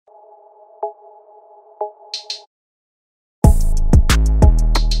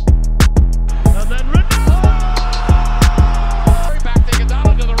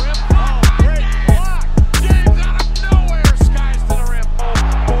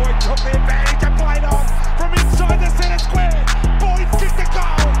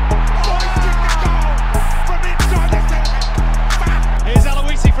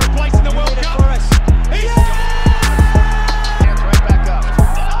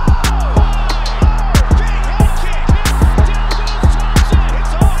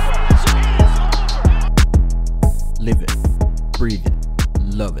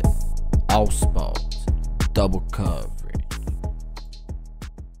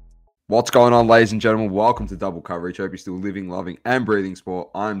What's going on, ladies and gentlemen? Welcome to Double Coverage. Hope you're still living, loving, and breathing sport.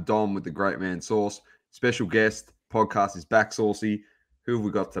 I'm Dom with the Great Man Sauce. Special guest, podcast is back, Saucy. Who have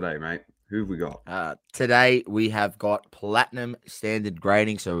we got today, mate? Who have we got? Today we have got Platinum Standard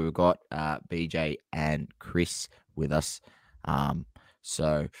Grading. So we've got BJ and Chris with us.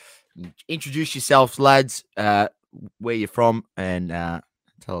 So introduce yourselves, lads, where you're from, and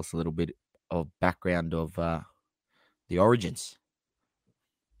tell us a little bit of background of the origins.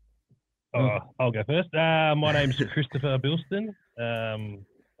 I'll go first. My name's Christopher Bilston. I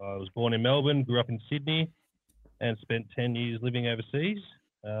was born in Melbourne, grew up in Sydney, and spent 10 years living overseas.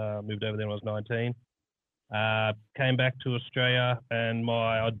 Moved over there when I was 19. Came back to Australia, and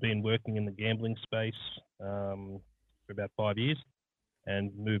I'd been working in the gambling space for about 5 years,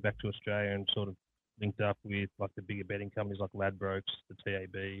 and moved back to Australia and sort of linked up with like the bigger betting companies like Ladbrokes, the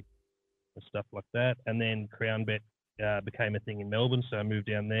TAB, and stuff like that. And then CrownBet became a thing in Melbourne, so I moved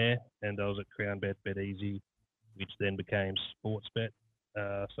down there, and I was at CrownBet, BetEasy, which then became Sportsbet.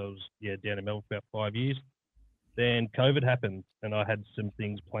 So I was down in Melbourne for about 5 years. Then COVID happened, and I had some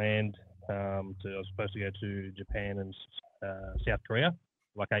things planned. I was supposed to go to Japan and South Korea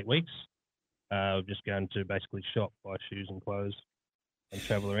for like 8 weeks. Just going to basically shop, buy shoes and clothes, and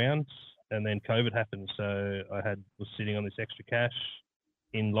travel around. And then COVID happened, so I was sitting on this extra cash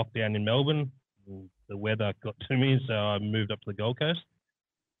in lockdown in Melbourne. The weather got to me, so I moved up to the Gold Coast,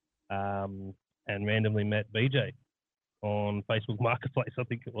 and randomly met BJ on Facebook Marketplace. I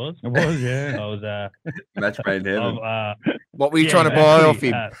think it was. It was, yeah. I was Match made in heaven. What were you trying to buy off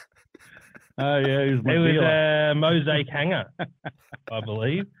him? Oh yeah, it was a mosaic hanger, I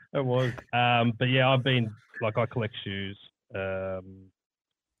believe. It was. But yeah, I collect shoes,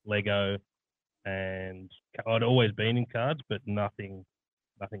 Lego, and I'd always been in cards, but nothing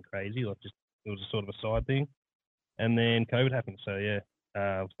crazy. It was a sort of a side thing. And then COVID happened. So yeah,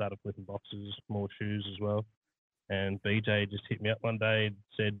 I started flipping boxes, more shoes as well. And BJ just hit me up one day and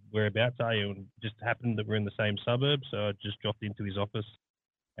said, "Whereabouts are you?" And it just happened that we're in the same suburb. So I just dropped into his office,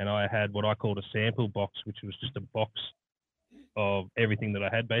 and I had what I called a sample box, which was just a box of everything that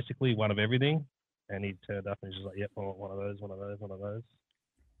I had, basically, one of everything. And he turned up and he's just like, "Yep, I want one of those, one of those, one of those."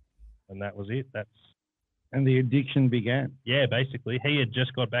 And that was it. And the addiction began. Yeah, basically. He had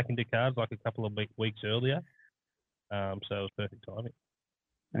just got back into cards like a couple of weeks earlier. So it was perfect timing.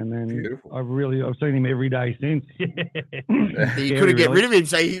 And then Beautiful. I've seen him every day since. You couldn't get rid of him,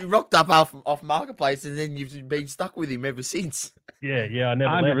 so he rocked up off Marketplace, and then you've been stuck with him ever since. Yeah, I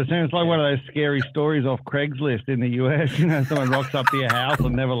never left. 100%. It's like one of those scary stories off Craigslist in the US. You know, someone rocks up to your house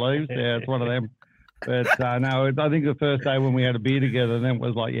and never leaves. Yeah, it's one of them. But no, I think the first day when we had a beer together, then it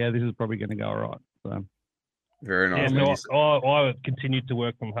was like, yeah, this is probably going to go all right. So. Very nice. Yeah, so I continued to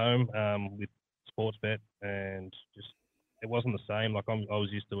work from home with Sportsbet, and just it wasn't the same. Like I was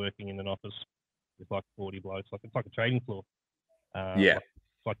used to working in an office with like 40 blokes. Like it's like a trading floor. Yeah.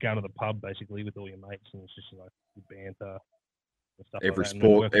 It's like going to the pub basically with all your mates, and it's just like banter and stuff. Every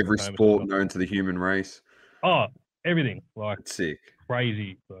like that. every sport known to the human race. Oh, everything like It's sick.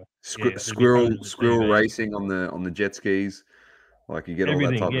 Crazy. Squirrel racing on the jet skis. Like you get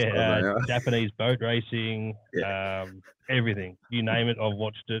everything, all that type of stuff. Japanese boat racing, everything. You name it, I've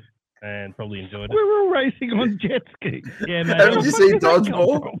watched it and probably enjoyed it. We're all racing on jet skis. Yeah, man. Haven't you seen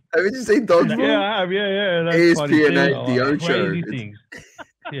Dodgeball? Yeah, I have. Yeah. That's ESPN 8, the own show. Crazy things.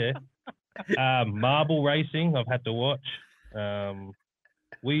 Yeah. Marble racing, I've had to watch.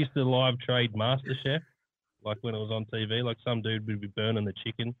 We used to live trade MasterChef, like when it was on TV. Like some dude would be burning the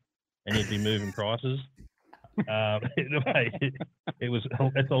chicken, and he'd be moving prices. It's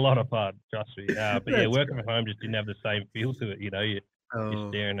a lot of fun, trust me. But yeah, working from home just didn't have the same feel to it. You know, you're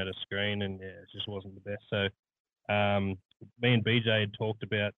staring at a screen, and it just wasn't the best. So, me and BJ had talked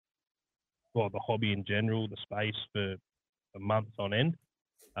about the hobby in general, the space for months on end.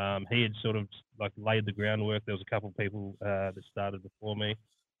 He had sort of like laid the groundwork. There was a couple of people that started before me,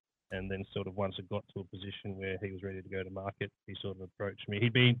 and then sort of once it got to a position where he was ready to go to market, he sort of approached me.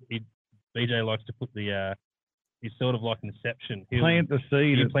 BJ likes to put he's sort of like Inception. He'll plant the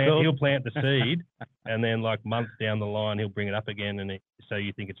seed. He'll plant the seed, and then like months down the line, he'll bring it up again, and so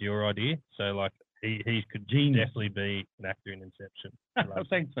you think it's your idea. So like he could definitely be an actor in Inception.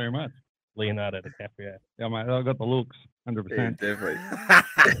 Thanks very much, Leonardo DiCaprio. Yeah, mate, I've got the looks, 100%. Yeah,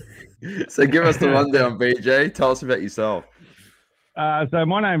 definitely. So give us the rundown, BJ. Tell us about yourself. So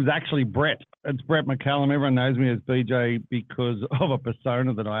my name's actually Brett. It's Brett McCallum. Everyone knows me as BJ because of a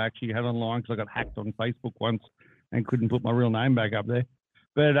persona that I actually had online because I got hacked on Facebook once and couldn't put my real name back up there.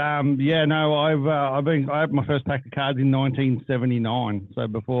 But I had my first pack of cards in 1979. So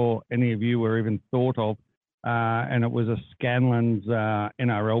before any of you were even thought of. and it was a Scanlan's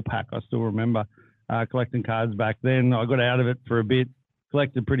NRL pack. I still remember collecting cards back then. I got out of it for a bit,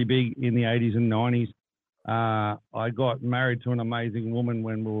 collected pretty big in the 80s and 90s. I got married to an amazing woman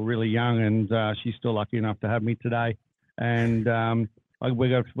when we were really young, and she's still lucky enough to have me today. And we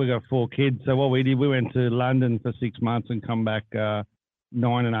got 4 kids. So what we did, we went to London for 6 months and come back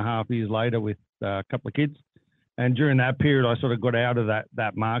 9.5 years later with a couple of kids. And during that period, I sort of got out of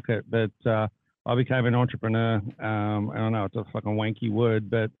that market, but I became an entrepreneur. And I know it's a fucking wanky word,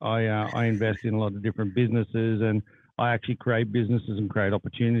 but I invest in a lot of different businesses, and I actually create businesses and create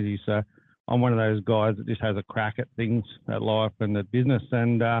opportunities. So I'm one of those guys that just has a crack at things, at life and at business.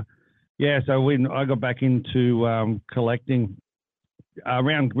 And so when I got back into collecting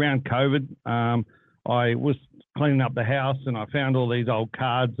around COVID, I was cleaning up the house and I found all these old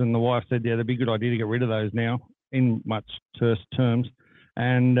cards, and the wife said, yeah, that'd be a good idea to get rid of those now, in much terse terms.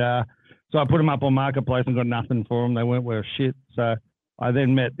 And so I put them up on Marketplace and got nothing for them. They weren't worth shit. So I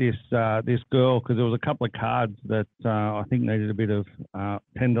then met this girl, because there was a couple of cards that I think needed a bit of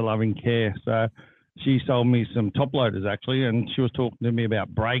tender loving care. So she sold me some top loaders actually, and she was talking to me about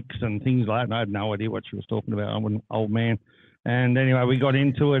brakes and things like that, and I had no idea what she was talking about. I'm an old man. And anyway, we got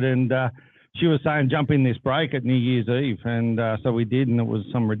into it, and she was saying jump in this brake at New Year's Eve, and so we did, and it was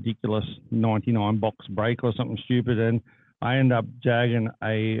some ridiculous 99 box brake or something stupid, and I ended up jagging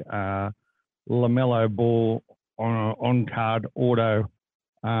a LaMelo Ball on card auto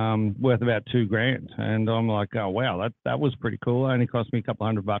worth about $2,000, and I'm like, oh wow, that was pretty cool. It only cost me a couple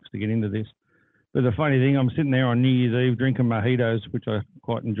 $100 to get into this. But the funny thing, I'm sitting there on New Year's Eve drinking mojitos, which I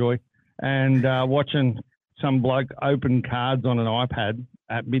quite enjoy, and watching some bloke open cards on an iPad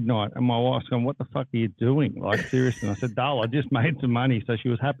at midnight, and my wife's going, what the fuck are you doing? Like, seriously. And I said, Dale, I just made some money. So she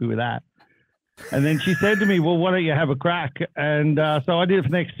was happy with that. And then she said to me, well, why don't you have a crack? And so I did it for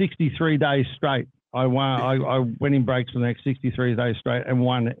the next 63 days straight. I went in breaks for the next 63 days straight and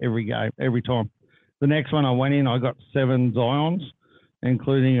won every game, every time. The next one I went in, I got 7 Zions,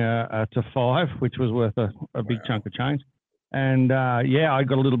 including a to 5, which was worth a big chunk of change. And I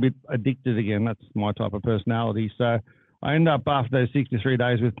got a little bit addicted again. That's my type of personality. So I ended up after those 63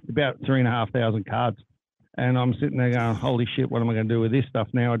 days with about 3,500 cards. And I'm sitting there going, holy shit, what am I going to do with this stuff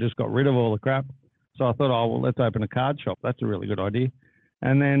now? I just got rid of all the crap. So I thought, oh, well, let's open a card shop. That's a really good idea.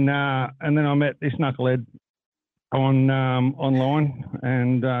 And then I met this knucklehead online,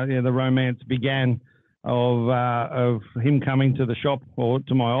 and the romance began of him coming to the shop or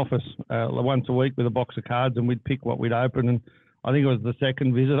to my office once a week with a box of cards, and we'd pick what we'd open. And I think it was the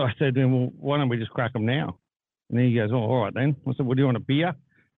second visit, I said to him, well, why don't we just crack them now? And he goes, oh, all right then. I said, well, do you want a beer?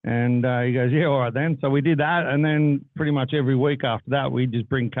 And he goes, yeah, all right then. So we did that, and then pretty much every week after that, we'd just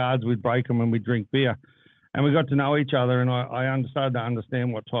bring cards, we'd break them, and we'd drink beer. And we got to know each other, and I started to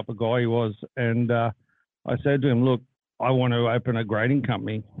understand what type of guy he was. And I said to him, look, I want to open a grading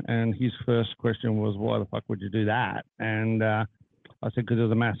company. And his first question was, why the fuck would you do that? And I said, because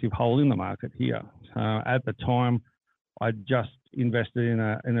there's a massive hole in the market here. At the time, I just invested in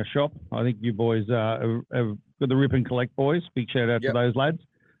a shop. I think you boys have got the Rip and Collect boys. Big shout out to those lads.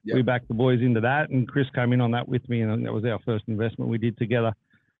 Yep. We backed the boys into that, and Chris came in on that with me, and that was our first investment we did together.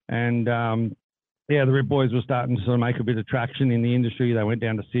 And the Rip boys were starting to sort of make a bit of traction in the industry. They went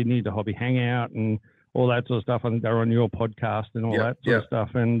down to Sydney to Hobby Hangout and all that sort of stuff. I think they were on your podcast and all that sort of stuff.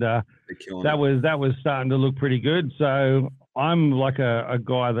 And that was starting to look pretty good. So I'm like a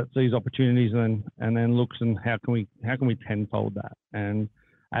guy that sees opportunities and then looks and how can we tenfold that? And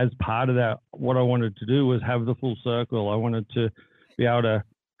as part of that, what I wanted to do was have the full circle. I wanted to be able to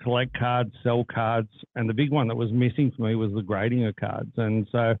collect cards, sell cards, and the big one that was missing for me was the grading of cards. And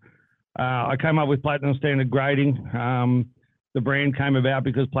so I came up with Platinum Standard Grading. The brand came about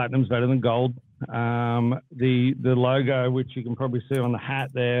because Platinum's better than gold. The logo, which you can probably see on the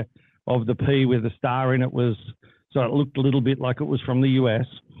hat there, of the P with the star in it, was so it looked a little bit like it was from the US,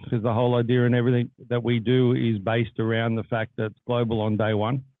 because the whole idea and everything that we do is based around the fact that it's global on day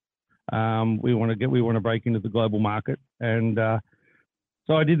one. We want to break into the global market, and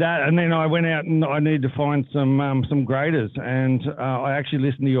so I did that, and then I went out and I needed to find some graders, and I actually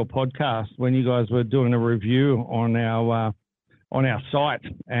listened to your podcast when you guys were doing a review on our site,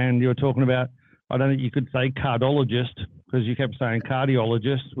 and you were talking about, I don't think you could say cardologist because you kept saying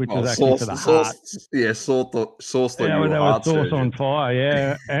cardiologist, which was actually for the heart. Source on fire,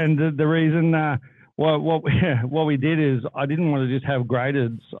 yeah. And the reason what we did is I didn't want to just have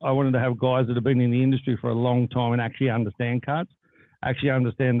graders. I wanted to have guys that have been in the industry for a long time and actually understand cards, actually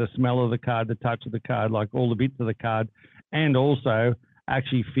understand the smell of the card, the touch of the card, like all the bits of the card, and also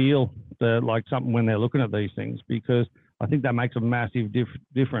actually feel like something when they're looking at these things, because I think that makes a massive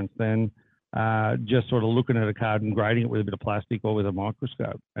difference than just sort of looking at a card and grading it with a bit of plastic or with a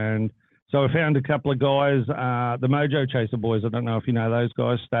microscope. And so I found a couple of guys, the Mojo Chaser boys. I don't know if you know those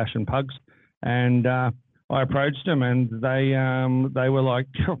guys, Stash and Pugs. And I approached them, and they were like,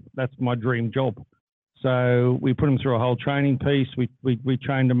 "That's my dream job." So we put them through a whole training piece. We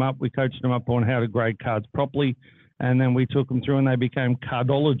trained them up. We coached them up on how to grade cards properly, and then we took them through, and they became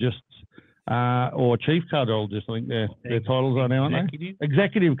cardologists or chief cardologists. I think their titles are now, aren't they?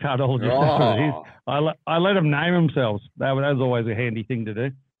 Executive cardologists. That's what it is. I let them name themselves. That was always a handy thing to do.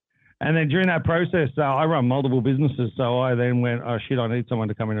 And then during that process, I run multiple businesses. So I then went, oh, shit, I need someone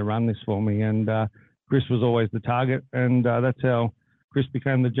to come in and run this for me. And Chris was always the target. And that's how Chris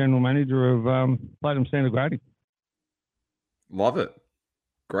became the general manager of Platinum Standard Grading. Love it.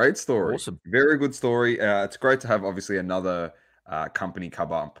 Great story. Awesome. Very good story. It's great to have, obviously, another company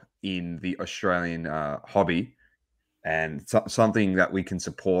come up in the Australian hobby, and something that we can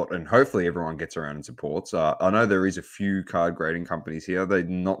support, and hopefully everyone gets around and supports. I know there is a few card grading companies here. They're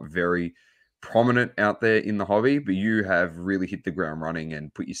not very prominent out there in the hobby, but you have really hit the ground running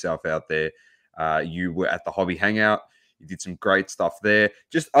and put yourself out there. You were at the Hobby Hangout. You did some great stuff there.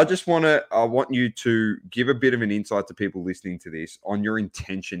 I want you to give a bit of an insight to people listening to this on your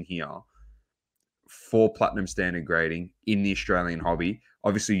intention here for Platinum Standard Grading in the Australian hobby.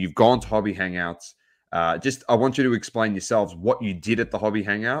 Obviously, you've gone to Hobby Hangouts. I want you to explain yourselves what you did at the Hobby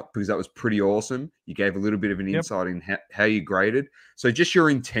Hangout, because that was pretty awesome. You gave a little bit of an insight in how you graded. So just your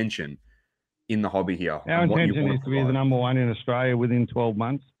intention in the hobby here. Our intention is to be the number one in Australia within 12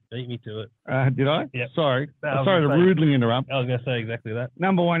 months. Beat me to it. Did I? Yeah. Sorry to rudely interrupt. I was going to say exactly that.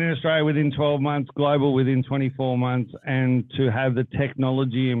 Number one in Australia within 12 months, global within 24 months, and to have the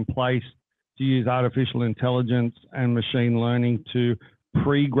technology in place to use artificial intelligence and machine learning to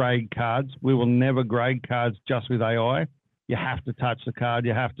pre-grade cards. We will never grade cards just with AI. You have to touch the card,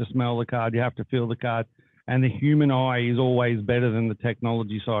 you have to smell the card, you have to feel the card. And the human eye is always better than the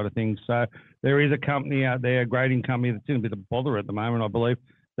technology side of things. So there is a company out there, a grading company that's in a bit of bother at the moment, I believe,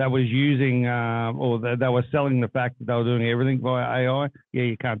 that was using they were selling the fact that they were doing everything via AI. Yeah,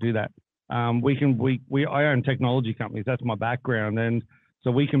 you can't do that. I own technology companies. That's my background. And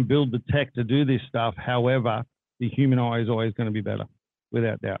so we can build the tech to do this stuff. However, the human eye is always going to be better,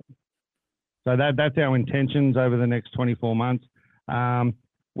 without doubt. So that's our intentions over the next 24 months.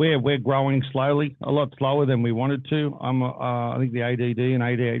 We're growing slowly, a lot slower than we wanted to. I think the ADD and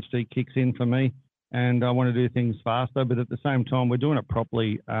ADHD kicks in for me, and I want to do things faster. But at the same time, we're doing it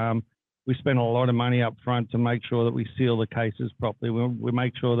properly. We spend a lot of money up front to make sure that we seal the cases properly. We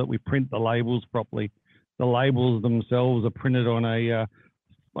make sure that we print the labels properly. The labels themselves are printed on a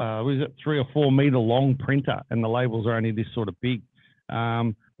 3 or 4 meter long printer, and the labels are only this sort of big.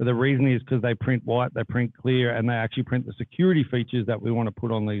 But the reason is because they print white, they print clear, and they actually print the security features that we want to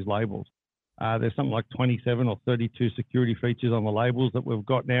put on these labels. There's something like 27 or 32 security features on the labels that we've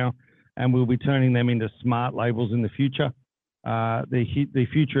got now, and we'll be turning them into smart labels in the future. The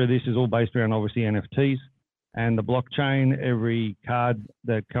future of this is all based around, obviously, NFTs and the blockchain. Every card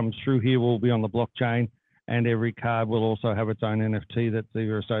that comes through here will be on the blockchain, and every card will also have its own NFT that's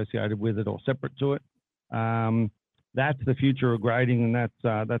either associated with it or separate to it. That's the future of grading, and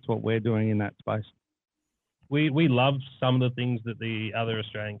that's what we're doing in that space. We love some of the things that the other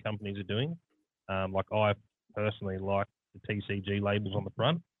Australian companies are doing. Like I personally like the TCG labels on the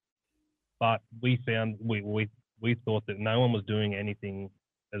front, but we found we thought that no one was doing anything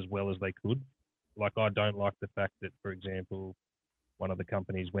as well as they could. Like, I don't like the fact that, for example, one of the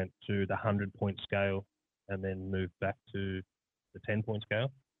companies went to the 100-point scale and then moved back to the 10-point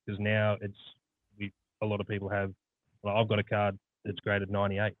scale, because now a lot of people have. Well, I've got a card that's graded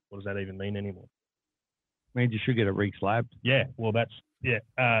 98. What does that even mean anymore? Means you should get it re-slabbed. Yeah, well,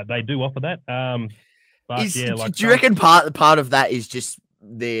 they do offer that. But do you reckon part of that is just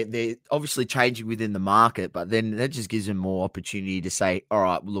they're obviously changing within the market, but then that just gives them more opportunity to say, all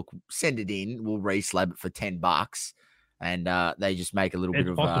right, look, send it in, we'll re-slab it for $10, and they just make a little bit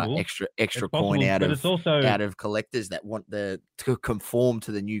of extra coin out of collectors that want to conform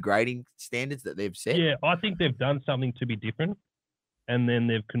to the new grading standards that they've set. Yeah, I think they've done something to be different, and then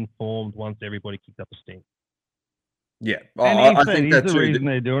they've conformed once everybody kicked up a stink. Yeah, I think that's the reason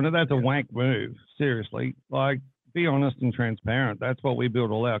they're doing it. That's a wank move. Seriously, like, be honest and transparent. That's what we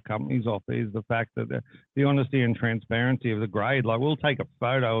build all our companies off, is the fact that the honesty and transparency of the grade. Like, we'll take a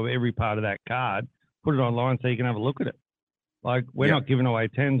photo of every part of that card, put it online so you can have a look at it. Like, we're not giving away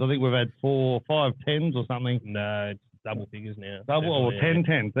 10s. I think we've had 4 or 5 10s or something. No, it's double figures now. Double or 10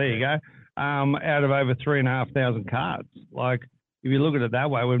 10s. There you go. Out of over 3,500 cards. Like, if you look at it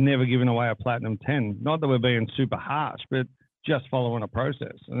that way, we've never given away a platinum 10. Not that we're being super harsh, but just following a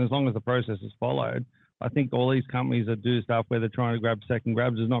process. And as long as the process is followed, I think all these companies that do stuff where they're trying to grab second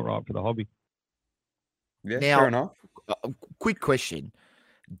grabs is not right for the hobby. Yeah, Now, fair enough. Quick question.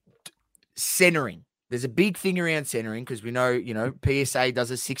 Centering. There's a big thing around centering because we know, PSA does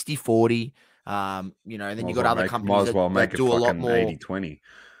a 60-40, and then you got other companies that do a lot more 80-20.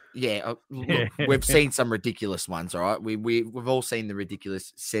 Yeah, look, we've seen some ridiculous ones. All right, we've all seen the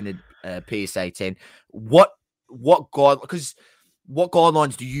ridiculous centered PSA 10. What guidelines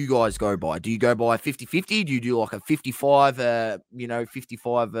do you guys go by? Do you go by 50-50? Do you do like a 55,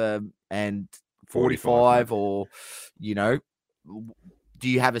 55 and 45, or do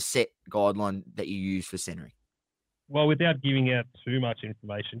you have a set guideline that you use for centering? Well, without giving out too much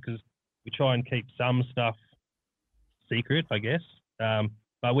information, because we try and keep some stuff secret, I guess.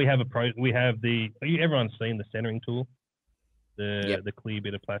 But we have everyone's seen the centering tool, the clear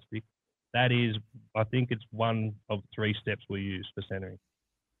bit of plastic. That is, I think it's one of 3 steps we use for centering.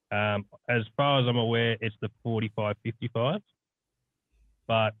 As far as I'm aware, it's the 45-55.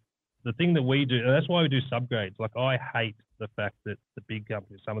 But the thing that we do, that's why we do subgrades. Like, I hate the fact that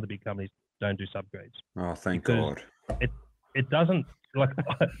some of the big companies don't do subgrades. Oh, thank God. It doesn't, like,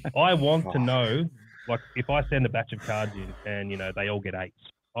 I want to know, like, if I send a batch of cards in and, they all get 8s,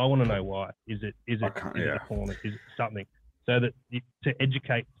 I want to know why. Is it a corner? Is it something? So that to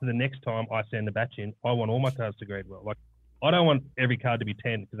educate to the next time I send a batch in, I want all my cards to grade well. Like, I don't want every card to be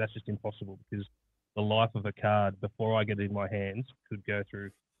 10 because that's just impossible, because the life of a card before I get it in my hands could go through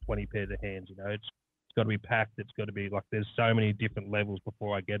 20 pairs of hands. It's got to be packed. It's got to be, like, there's so many different levels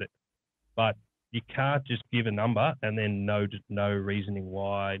before I get it. But you can't just give a number and then no reasoning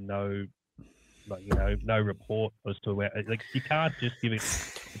why, no report as to where. Like, you can't just give it.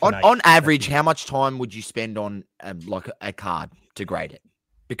 On average, how much time would you spend on like a card to grade it?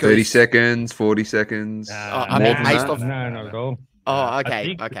 Because 30 seconds, 40 seconds. Based off. No, not at all. Oh,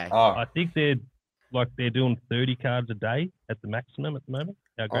 okay, okay. I think they're doing 30 cards a day at the maximum at the moment.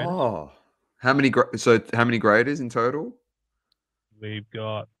 Oh, how many graders in total? We've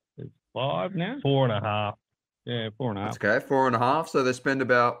got 5 now. 4.5. Yeah, 4.5. That's okay, 4.5. So they spend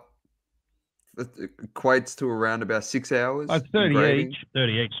about, it equates to around about 6 hours. 30 each.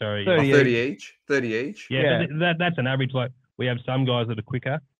 30 each. Sorry. 30 each. Yeah. That's an average. Like, we have some guys that are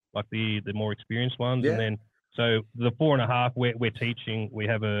quicker, like the more experienced ones, and then so the 4.5 we're teaching. We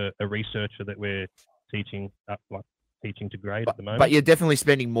have a researcher that we're teaching to grade at the moment. But you're definitely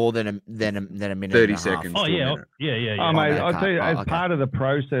spending more than a minute. 30 seconds. Oh yeah. Oh mate, I'll tell you, as part of the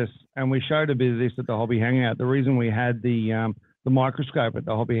process, and we showed a bit of this at the Hobby Hangout. The reason we had the microscope at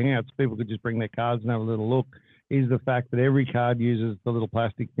the Hobby Hangout, so people could just bring their cards and have a little look, is the fact that every card uses the little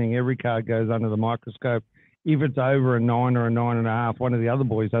plastic thing. Every card goes under the microscope. If it's over a 9 or a 9.5, one of the other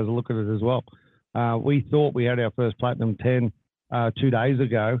boys has a look at it as well. We thought we had our first Platinum 10 2 days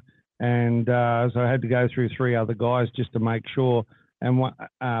ago, and so I had to go through 3 other guys just to make sure. And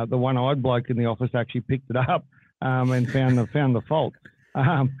the one-eyed bloke in the office actually picked it up and found the fault.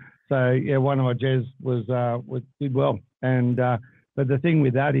 So yeah, one of my Jez did well. And but the thing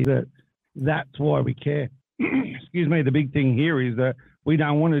with that is that's why we care. Excuse me. The big thing here is that we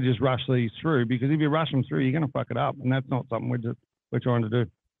don't want to just rush these through, because if you rush them through, you're going to fuck it up, and that's not something we're trying to do.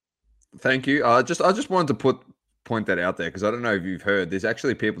 Thank you. I just wanted to point that out there, because I don't know if you've heard. There's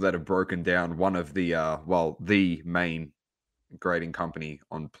actually people that have broken down one of the the main grading company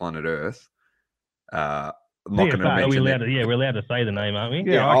on planet Earth. I'm not going to mention we're allowed to say the name, aren't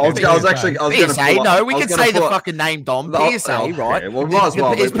we? Yeah, I was going to say we can say the fucking name, Dom. PSA, right? Yeah, well, might as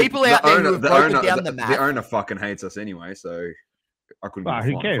well. There's people out there who have broken down the map. The owner fucking hates us anyway, so I couldn't.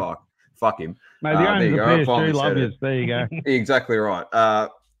 Who cares? Fuck him. Mate, the owner's a PS2 love you. There you go. Exactly right.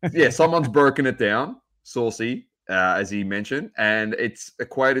 Yeah, someone's broken it down, Saucy, as he mentioned, and it's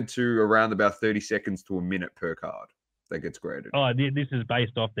equated to around about 30 seconds to a minute per card that gets graded. Oh, this is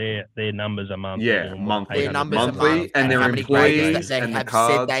based off their numbers a month. Yeah, monthly. Their numbers monthly, and their employees that and have the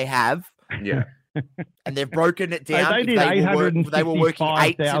cards. said they have. Yeah. And they've broken it down. They were working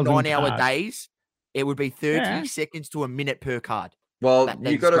 8 to 9 hour cards. days. It would be 30 seconds to a minute per card. Well,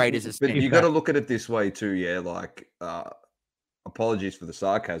 you got to look at it this way too. Yeah, like apologies for the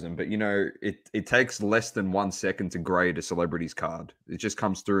sarcasm, but it takes less than 1 second to grade a celebrity's card. It just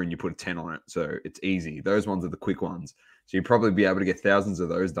comes through and you put a 10 on it, so it's easy. Those ones are the quick ones. So you'd probably be able to get thousands of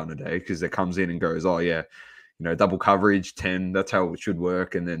those done a day, because it comes in and goes, oh yeah, double coverage 10. That's how it should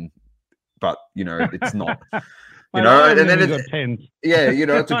work, and then, but it's not. And then it's 10s. Yeah,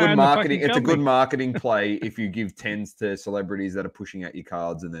 it's a good marketing. It's a good marketing play if you give 10s to celebrities that are pushing out your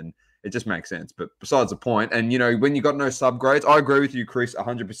cards, and then it just makes sense. But besides the point, and when you got no subgrades, I agree with you, Chris,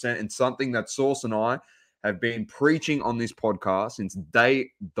 100%. And something that Sauce and I have been preaching on this podcast since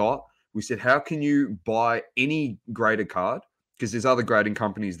day dot. We said, how can you buy any graded card? Because there's other grading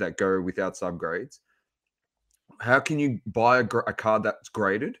companies that go without subgrades. How can you buy a card that's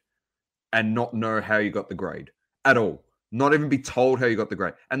graded and not know how you got the grade at all? Not even be told how you got the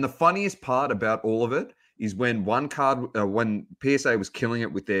grade. And the funniest part about all of it is when one card, when PSA was killing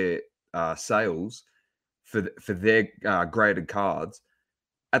it with their sales for their graded cards,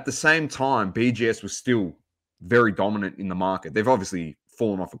 at the same time, BGS was still very dominant in the market. They've obviously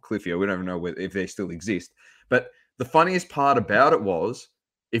fallen off a cliff here. We don't even know if they still exist. But the funniest part about it was,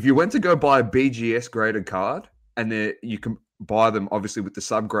 if you went to go buy a BGS graded card, and you can buy them obviously with the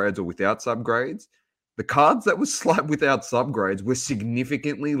subgrades or without subgrades, the cards that were slabbed without subgrades were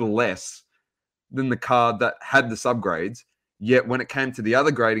significantly less than the card that had the subgrades. Yet when it came to the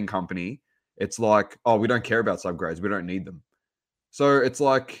other grading company, it's like, oh, we don't care about subgrades. We don't need them. So it's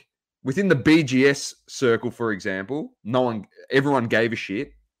like within the BGS circle, for example, everyone gave a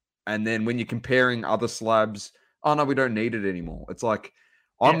shit. And then when you're comparing other slabs, oh no, we don't need it anymore. It's like,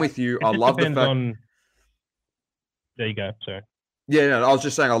 I'm with you. I love the fact. There you go. Sorry. Yeah, no, I was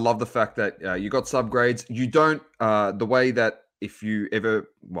just saying I love the fact that you got subgrades. You don't, the way that if you ever,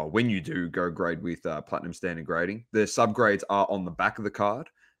 well, when you do go grade with Platinum Standard grading, the subgrades are on the back of the card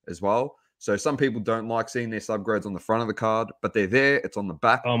as well. So some people don't like seeing their subgrades on the front of the card, but they're there. It's on the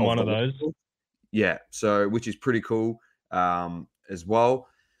back. I'm one of those. Yeah, so which is pretty cool as well.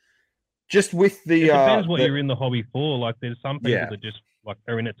 Just with the... It depends what you're in the hobby for. Like there's some people that just like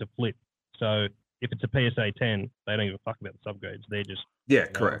are in it to flip. So if it's a PSA 10, they don't give a fuck about the subgrades. They're just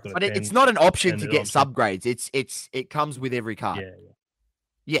correct. But it's not an option to get subgrades. It comes with every card.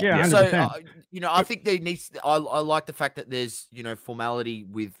 Yeah. So I think there needs. I like the fact that there's formality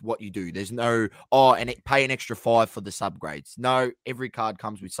with what you do. There's no pay an extra $5 for the subgrades. No, every card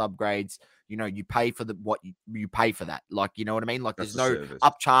comes with subgrades. You pay for you pay for that. Like, you know what I mean? Like there's no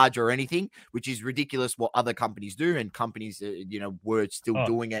upcharge or anything, which is ridiculous what other companies do, and companies were still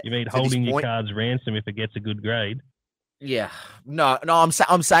doing it. You mean holding your cards ransom if it gets a good grade? Yeah, no. I'm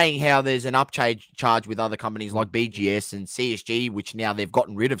saying how there's an upcharge with other companies like BGS and CSG, which now they've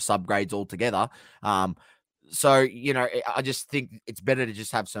gotten rid of subgrades altogether. So I just think it's better to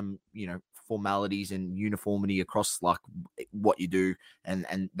just have some formalities and uniformity across like what you do,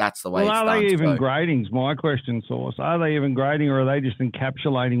 and that's the way. Well, are they even grading? My question, Source. Are they even grading, or are they just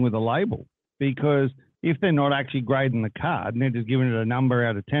encapsulating with a label? Because if they're not actually grading the card and they're just giving it a number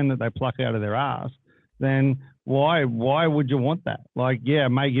out of 10 that they pluck out of their ass, then why would you want that? Like, yeah, it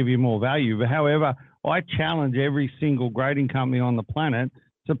may give you more value, but however, I challenge every single grading company on the planet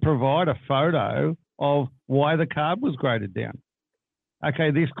to provide a photo of why the card was graded down.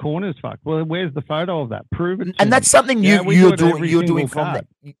 Okay, this corner's fucked. Well, where's the photo of that? Prove it. And that's something you're doing from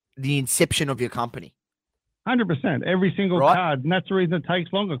the inception of your company. 100%. Every single card, and that's the reason it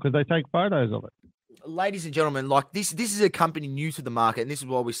takes longer, because they take photos of it. Ladies and gentlemen, like this is a company new to the market, and this is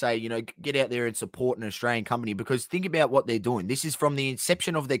why we say, get out there and support an Australian company, because think about what they're doing. This is from the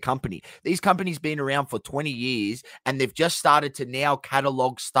inception of their company. These companies been around for 20 years, and they've just started to now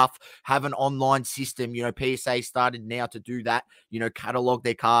catalog stuff, have an online system. PSA started now to do that, catalog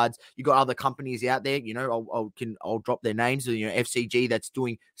their cards. You got other companies out there, I'll drop their names, FCG, that's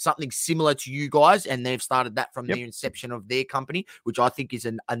doing something similar to you guys, and they've started that from the inception of their company, which I think is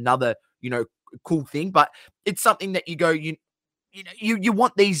another, cool thing. But it's something that you go, you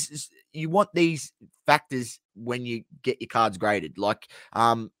want these factors when you get your cards graded, like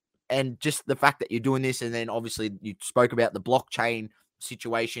and just the fact that you're doing this. And then obviously you spoke about the blockchain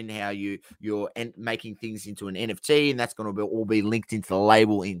situation, how you're making things into an NFT, and that's going to all be linked into the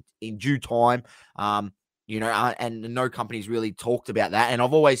label in due time. And no company's really talked about that. And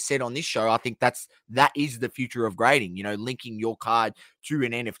I've always said on this show, I think that is the future of grading, linking your card to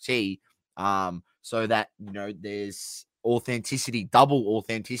an NFT, so that, there's authenticity, double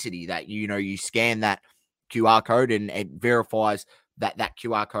authenticity, that, you scan that QR code and it verifies that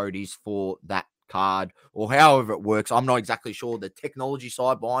QR code is for that card, or however it works. I'm not exactly sure the technology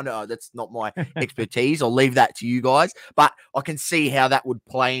side behind it. That's not my expertise. I'll leave that to you guys, but I can see how that would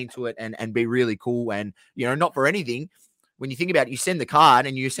play into it and be really cool. And, not for anything, when you think about it, you send the card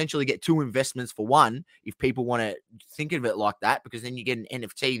and you essentially get two investments for one, if people want to think of it like that, because then you get an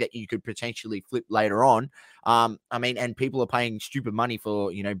NFT that you could potentially flip later on. And people are paying stupid money for,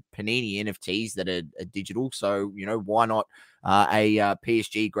 Panini NFTs that are digital. So, why not a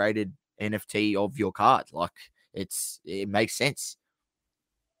PSG graded NFT of your card? Like, it makes sense.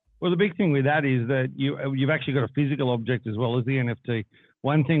 Well, the big thing with that is that you've actually got a physical object as well as the NFT.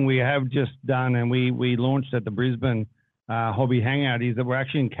 One thing we have just done, and we launched at the Brisbane Hobby Hangout, is that we're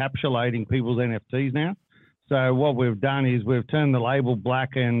actually encapsulating people's NFTs now. So what we've done is we've turned the label black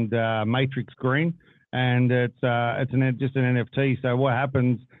and matrix green, and it's just an NFT. So what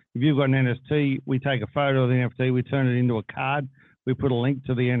happens if you've got an NFT? We take a photo of the NFT, we turn it into a card, we put a link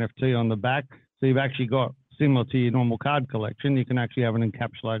to the NFT on the back. So you've actually got, similar to your normal card collection, you can actually have an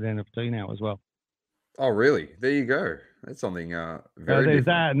encapsulated NFT now as well. Oh, really? There you go. That's something very there's different.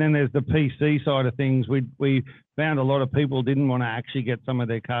 that, and then there's the PC side of things. We found a lot of people didn't want to actually get some of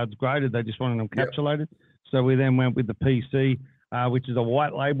their cards graded; they just wanted them encapsulated. So we then went with the PC, which is a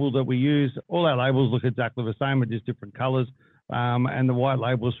white label that we use. All our labels look exactly the same, but just different colours. And the white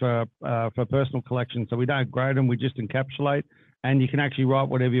labels for personal collection. So we don't grade them; we just encapsulate, and you can actually write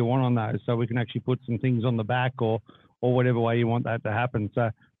whatever you want on those. So we can actually put some things on the back or whatever way you want that to happen. So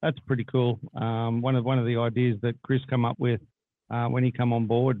that's pretty cool. One of the ideas that Chris come up with when he come on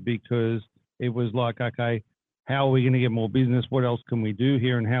board, because it was like, okay, how are we going to get more business? What else can we do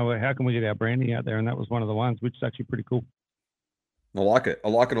here? And how can we get our branding out there? And that was one of the ones, which is actually pretty cool. I like it. I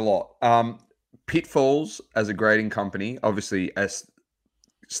like it a lot. Pitfalls as a grading company, obviously, as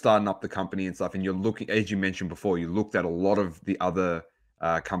starting up the company and stuff, and you're looking, as you mentioned before, you looked at a lot of the other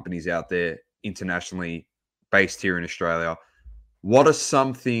companies out there internationally based here in Australia. What are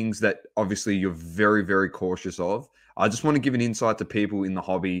some things that obviously you're very, very cautious of? I just want to give an insight to people in the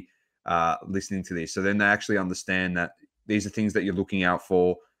hobby listening to this, so then they actually understand that these are things that you're looking out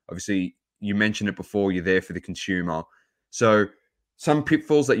for. Obviously, you mentioned it before, you're there for the consumer. So some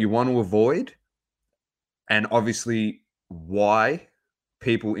pitfalls that you want to avoid, and obviously why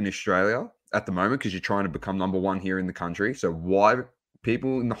people in Australia at the moment, because you're trying to become number one here in the country. So why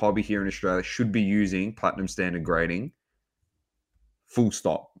people in the hobby here in Australia should be using Platinum Standard grading, full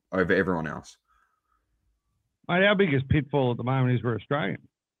stop, over everyone else. Mate, our biggest pitfall at the moment is we're Australian.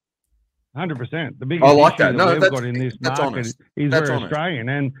 100%. The biggest I like issue that. No, we've got in this market honest. is That's we're honest. Australian.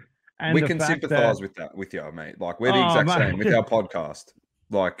 And we can sympathise with that, with you, mate. Like, we're the exact same with our podcast.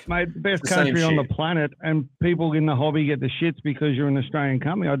 Like, mate, the best country on the planet, and people in the hobby get the shits because you're an Australian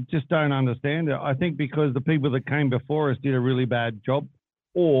company. I just don't understand it. I think because the people that came before us did a really bad job,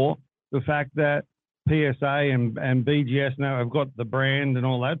 or the fact that PSA and BGS now have got the brand and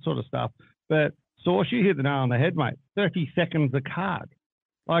all that sort of stuff. But Source, you hit the nail on the head, mate. 30 seconds a card.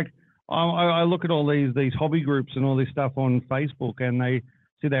 Like, I look at all these hobby groups and all this stuff on Facebook, and they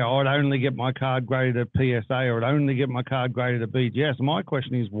sit there, I'd only get my card graded at PSA, or I'd only get my card graded at BGS. My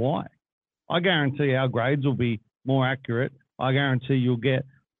question is why? I guarantee our grades will be more accurate. I guarantee you'll get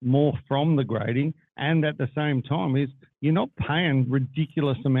more from the grading. And at the same time, you're not paying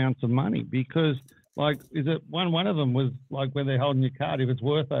ridiculous amounts of money, because, like, is it one of them was like when they're holding your card, if it's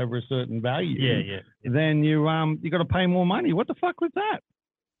worth over a certain value, then you got to pay more money. What the fuck was that?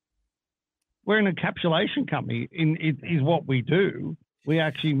 We're an encapsulation company. It is what we do. We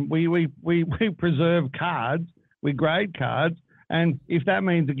actually we preserve cards, we grade cards, and if that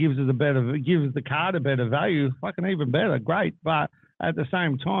means it gives the card a better value, fucking even better, great. But at the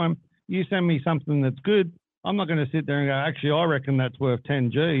same time, you send me something that's good, I'm not going to sit there and go, actually, I reckon that's worth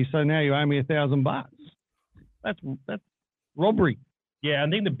 10G, so now you owe me $1,000. That's robbery. Yeah, I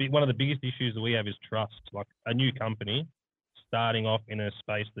think one of the biggest issues that we have is trust. Like, a new company starting off in a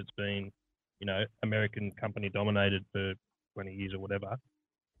space that's been, American company dominated for 20 years or whatever.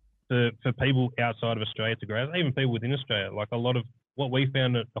 For people outside of Australia to grow, even people within Australia, like, a lot of what we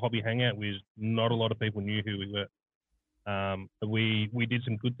found at the Hobby Hangout was not a lot of people knew who we were. But we did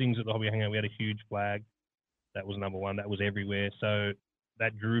some good things at the Hobby Hangout. We had a huge flag that was number one. That was everywhere. So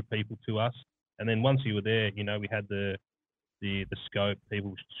that drew people to us. And then once you were there, we had the scope.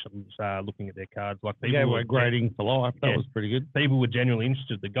 People looking at their cards. Like, people were grading for life. That was pretty good. People were genuinely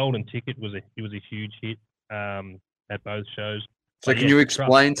interested. The Golden Ticket was a huge hit at both shows. So can you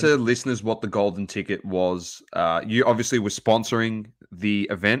explain to listeners what the Golden Ticket was? You obviously were sponsoring the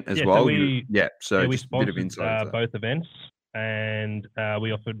event as well. So we just a bit of sponsored insight. both events, and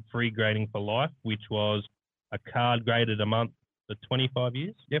we offered free grading for life, which was a card graded a month for 25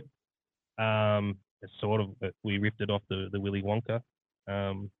 years. Yep. It's sort of, we ripped it off the Willy Wonka.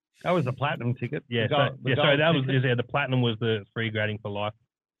 That was the platinum ticket. Yeah. The platinum was the free grading for life,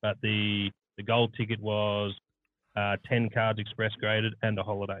 but the gold ticket was 10 cards express graded and a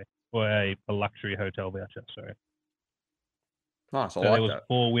holiday, or a luxury hotel voucher. Sorry. Nice. So there was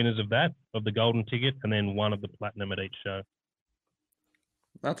 4 winners of the golden ticket, and then 1 of the platinum at each show.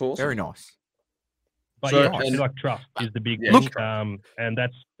 That's awesome. Very nice. But like, trust is the big thing, and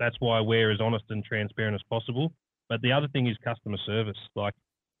that's why we're as honest and transparent as possible. But the other thing is customer service. Like,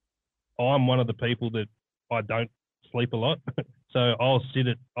 I'm one of the people that I don't sleep a lot, so I'll sit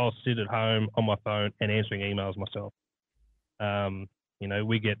at home on my phone and answering emails myself.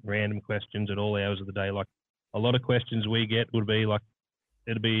 We get random questions at all hours of the day. Like, a lot of questions we get would be like,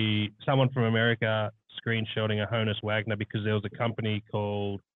 it'd be someone from America screenshotting a Honus Wagner because there was a company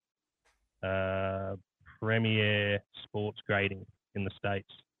called Premier Sports Grading in the States,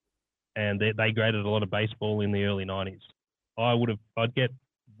 and they graded a lot of baseball in the early 90s. I'd get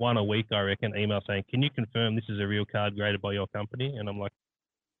one a week, I reckon, email saying, "Can you confirm this is a real card graded by your company?" And I'm like,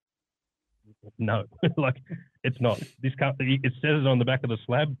 no, like it's not. This company, it says it on the back of the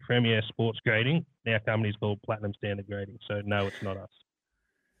slab, Premier Sports Grading. Our company's called Platinum Standard Grading, so no, it's not us.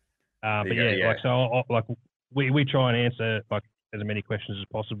 But yeah, like so, like we try and answer like as many questions as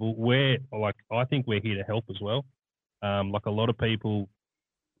possible. I think we're here to help as well. Like a lot of people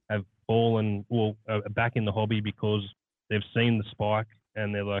have fallen back in the hobby because they've seen the spike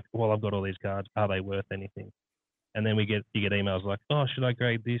and they're like, well, I've got all these cards. Are they worth anything? And then you get emails like, oh, should I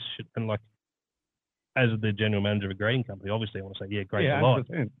grade this? And like, as the general manager of a grading company, obviously I want to say, yeah, grade a lot.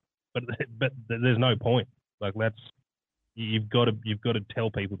 100%. But there's no point. Like you've got to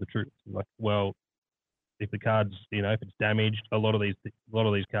tell people the truth. Like, well, if the cards, if it's damaged, a lot of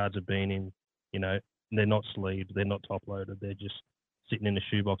these cards have been in, they're not sleeved, they're not top loaded, they're just sitting in a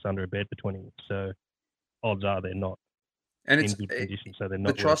shoebox under a bed for 20 years. So odds are they're not in good condition, so they're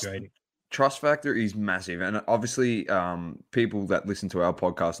not worth grading. Trust factor is massive, and obviously people that listen to our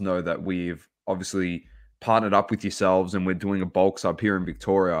podcast know that we've obviously partnered up with yourselves and we're doing a bulk sub here in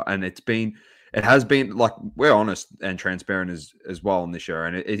Victoria, and it has been like, we're honest and transparent as well on this show,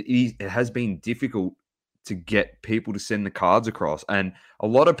 and it has been difficult to get people to send the cards across. And a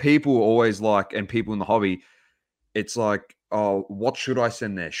lot of people always and people in the hobby, it's like, oh, what should I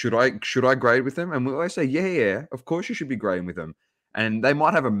send there? Should I grade with them? And we always say, yeah, of course you should be grading with them. And they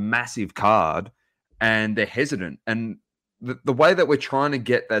might have a massive card and they're hesitant. And the way that we're trying to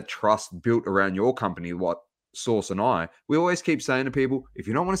get that trust built around your company, what Source and I, we always keep saying to people, if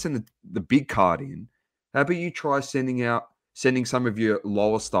you don't want to send the big card in, how about you try sending some of your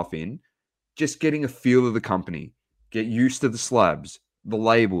lower stuff in, just getting a feel of the company, get used to the slabs, the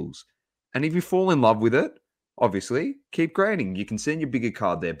labels. And if you fall in love with it, obviously, keep grading. You can send your bigger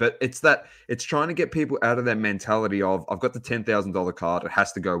card there. But it's trying to get people out of that mentality of, I've got the $10,000 card. It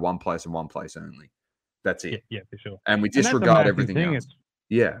has to go one place and one place only. That's it. Yeah, for sure. And we disregard everything else.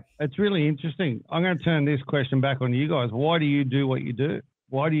 It's really interesting. I'm going to turn this question back on you guys. Why do you do what you do?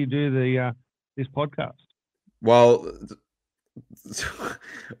 Why do you do this podcast? Well,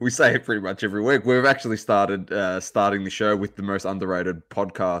 we say it pretty much every week. We've actually starting the show with the most underrated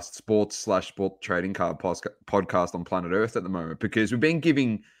podcast, sport trading card podcast on planet Earth at the moment, because we've been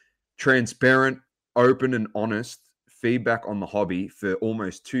giving transparent, open and honest feedback on the hobby for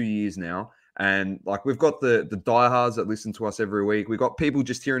almost 2 years now. And like, we've got the diehards that listen to us every week. We've got people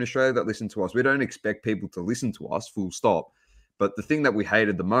just here in Australia that listen to us. We don't expect people to listen to us, full stop. But the thing that we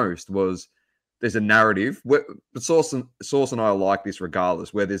hated the most was there's a narrative. But Source and I are like this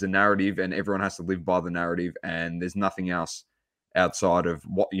regardless, where there's a narrative and everyone has to live by the narrative, and there's nothing else outside of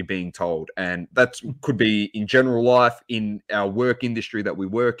what you're being told. And that could be in general life, in our work industry that we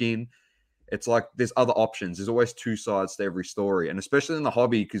work in. It's like there's other options. There's always two sides to every story. And especially in the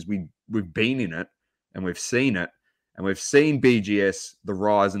hobby, because we've been in it and we've seen it, and we've seen BGS, the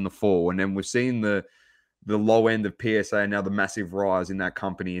rise and the fall, and then we've seen the low end of PSA, now the massive rise in that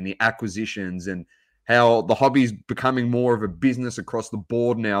company and the acquisitions, and how the hobby is becoming more of a business across the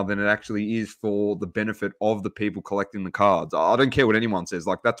board now than it actually is for the benefit of the people collecting the cards. I don't care what anyone says.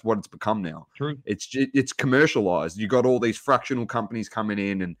 Like, that's what it's become now. True. It's commercialized. You got all these fractional companies coming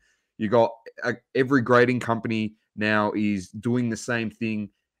in, and you got every grading company now is doing the same thing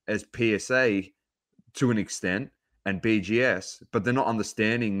as PSA to an extent, and BGS, but they're not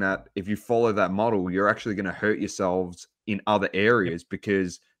understanding that if you follow that model, you're actually going to hurt yourselves in other areas,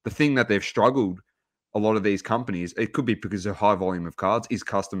 because the thing that they've struggled, a lot of these companies, it could be because of high volume of cards, is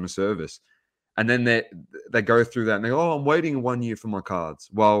customer service. And then they go through that and they go, oh, I'm waiting 1 year for my cards.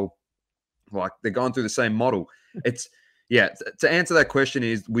 Well, like, they're going through the same model. To answer that question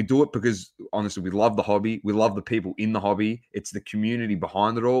is, we do it because, honestly, we love the hobby. We love the people in the hobby. It's the community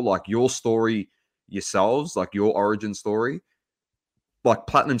behind it all. Like your story yourselves, like your origin story, like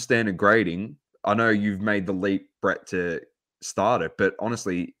Platinum Standard Grading. I know you've made the leap, Brett, to start it, but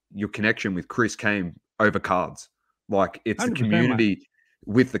honestly, your connection with Chris came over cards. Like, it's the community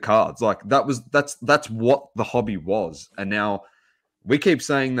with the cards. Like, that's what the hobby was. And now we keep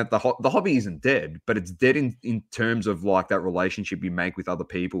saying that the hobby isn't dead, but it's dead in terms of like that relationship you make with other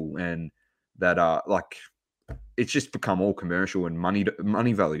people, and that like, it's just become all commercial and money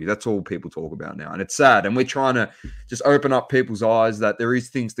value. That's all people talk about now. And it's sad. And we're trying to just open up people's eyes that there is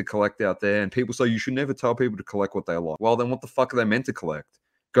things to collect out there. And people say you should never tell people to collect what they like. Well, then what the fuck are they meant to collect?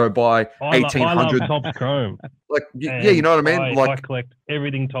 go buy I 1800. love Topps Chrome. Like, yeah, you know what I mean? I collect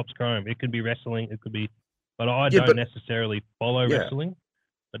everything Topps Chrome. It could be wrestling, it could be, but I don't necessarily follow wrestling,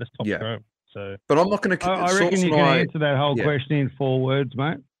 but it's Topps Chrome. So, but I'm not going to. I reckon you can answer that whole question in 4 words,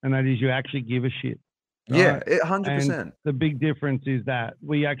 mate, and that is you actually give a shit. Right? Yeah, 100%. The big difference is that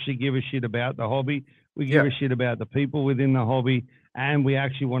we actually give a shit about the hobby. We give a shit about the people within the hobby, and we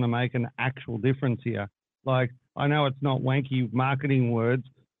actually want to make an actual difference here. Like, I know it's not wanky marketing words,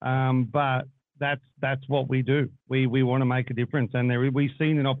 but that's what we do. We want to make a difference, and we've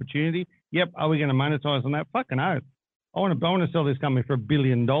seen an opportunity. Yep, are we going to monetize on that? Fucking oath. I want to sell this company for $1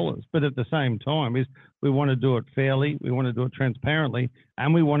 billion, but at the same time, we want to do it fairly, we want to do it transparently,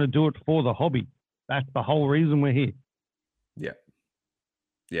 and we want to do it for the hobby. That's the whole reason we're here.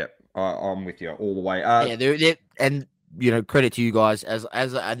 Yeah, I'm with you all the way. And credit to you guys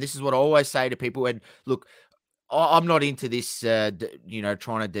and this is what I always say to people. And look, I'm not into this, trying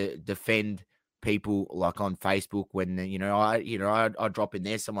to defend people like on Facebook when I drop in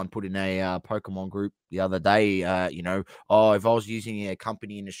there. Someone put in a Pokemon group the other day. If I was using a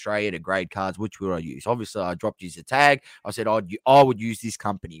company in Australia to grade cards, which would I use? Obviously, I dropped you a tag. I said I would use this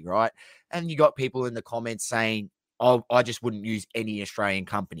company, right? And you got people in the comments saying, "Oh, I just wouldn't use any Australian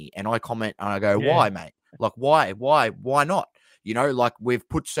company." And I comment and I go, "Why, mate? Like, why not?" Like we've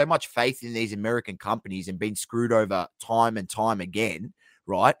put so much faith in these American companies and been screwed over time and time again,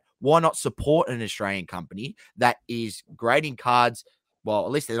 right? Why not support an Australian company that is grading cards? Well,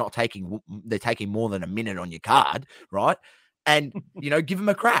 at least they're taking more than a minute on your card, right? And, give them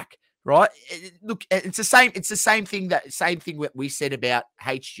a crack, right? Look, it's the same thing that we said about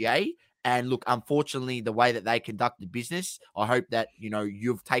HGA. And look, unfortunately, the way that they conduct the business, I hope that,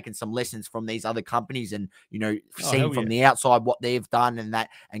 you've taken some lessons from these other companies and, seen from the outside what they've done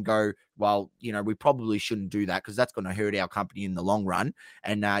and go, well, we probably shouldn't do that because that's going to hurt our company in the long run.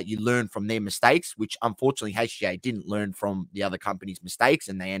 And you learn from their mistakes, which unfortunately HGA didn't learn from the other company's mistakes.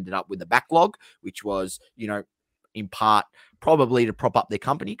 And they ended up with a backlog, which was, in part probably to prop up their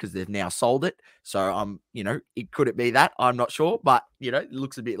company because they've now sold it. So, could it be that? I'm not sure, but, it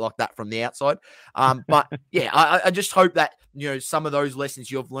looks a bit like that from the outside. But yeah, I just hope that, some of those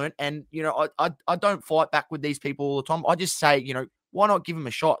lessons you've learned and, I don't fight back with these people all the time. I just say, why not give them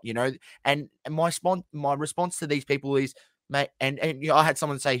a shot, and my response to these people is, mate, and I had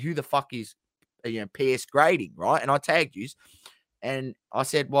someone say, who the fuck is, PS grading, right? And I tagged you and I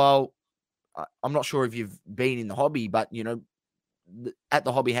said, well, I'm not sure if you've been in the hobby, but, at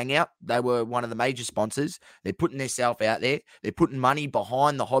the Hobby Hangout, they were one of the major sponsors. They're putting themselves out there. They're putting money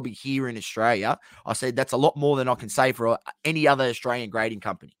behind the hobby here in Australia. I said, that's a lot more than I can say for any other Australian grading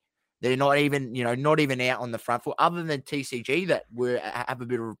company. They're not even, not even out on the front foot, other than TCG that have a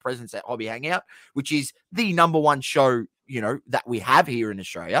bit of a presence at Hobby Hangout, which is the number one show, that we have here in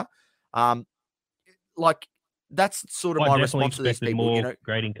Australia. That's sort of my response to these people. More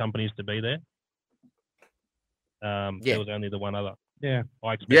grading companies to be there. There was only the one other. Yeah.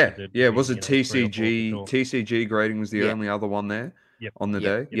 I expected Was it TCG? Sure. TCG grading was the only other one there on the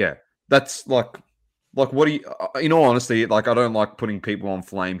day. Yep. Yeah. That's like what do you, in all honesty, like I don't like putting people on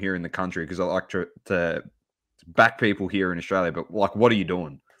flame here in the country because I like to back people here in Australia, but like, what are you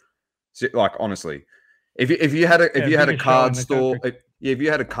doing? So, like, honestly, if you had a card store, if you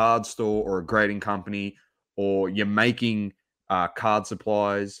had a card store or a grading company, or you're making card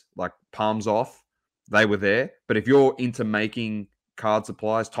supplies like Palms Off, they were there. But if you're into making card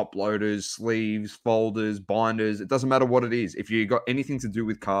supplies, top loaders, sleeves, folders, binders, it doesn't matter what it is. If you got anything to do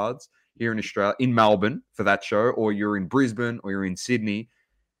with cards here in Australia, in Melbourne for that show, or you're in Brisbane or you're in Sydney,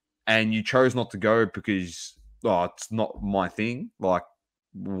 and you chose not to go because, it's not my thing, like,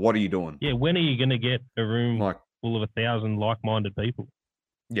 what are you doing? Yeah, when are you going to get a room full of 1,000 like-minded people?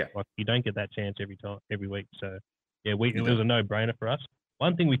 Yeah. Like, you don't get that chance every week. So, yeah, it was a no-brainer for us.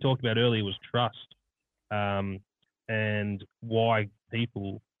 One thing we talked about earlier was trust, and why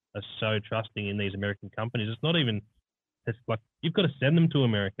people are so trusting in these American companies. It's like you've got to send them to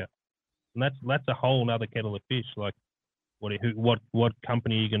America, and that's a whole other kettle of fish. Like, what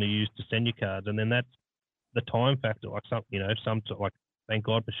company are you going to use to send your cards? And then that's the time factor. Like thank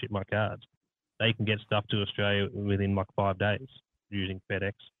God for Ship My Cards. They can get stuff to Australia within like 5 days using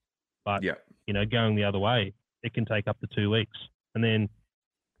FedEx. But, going the other way, it can take up to 2 weeks. And then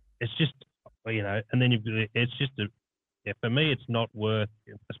it's just, and then for me, it's not worth,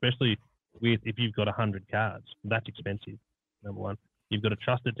 especially if you've got 100 cards, that's expensive, number one. You've got to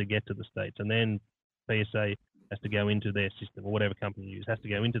trust it to get to the States. And then PSA has to go into their system, or whatever company you use has to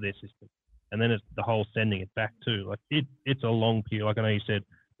go into their system. And then it's the whole sending it back too. Like it's a long period. Like I know you said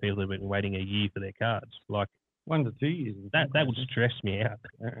people have been waiting a year for their cards. Like 1 to 2 years. That would stress me out.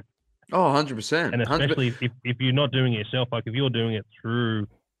 Oh, 100%. And 100%. especially if you're not doing it yourself, like if you're doing it through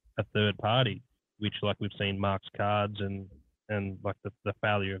a third party, which like we've seen Mark's Cards and like the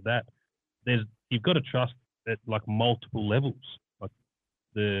failure of that, you've got to trust at like multiple levels, like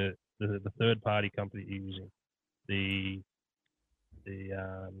the third party company you're using, the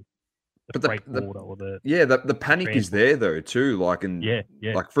freight forwarder or the panic is there though too. Like, and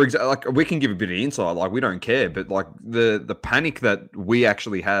like for example, like we can give a bit of insight, like we don't care, but like the panic that we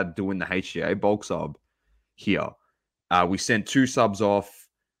actually had doing the HGA bulk sub here, we sent 2 subs off.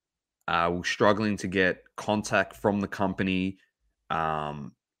 We're struggling to get contact from the company.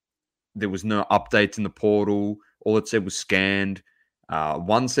 There was no updates in the portal. All it said was scanned.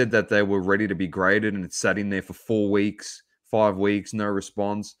 One said that they were ready to be graded, and it sat in there for 4 weeks, 5 weeks, no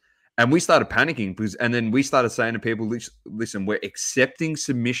response. And we started panicking and then we started saying to people, listen, we're accepting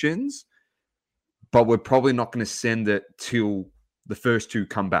submissions, but we're probably not going to send it till the first 2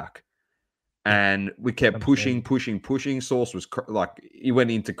 come back. And we kept pushing. Source was he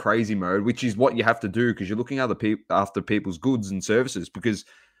went into crazy mode, which is what you have to do because you're looking after people's goods and services, because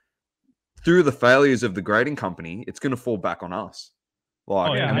through the failures of the grading company, it's going to fall back on us.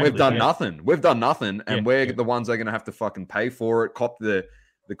 And we've done nothing. We've done nothing, and we're the ones that are going to have to fucking pay for it, cop the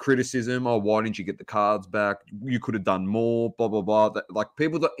criticism. Oh, why didn't you get the cards back? You could have done more, blah, blah, blah. Like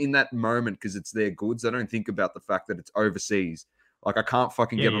people that in that moment, because it's their goods, they don't think about the fact that it's overseas. Like I can't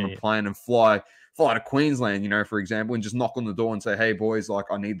fucking get on a plane and fly to Queensland, for example, and just knock on the door and say, hey boys, like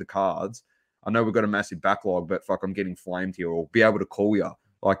I need the cards. I know we've got a massive backlog, but fuck, I'm getting flamed here, or be able to call you.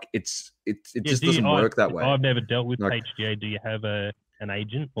 Like it just doesn't work that way. I've never dealt with HGA. Do you have an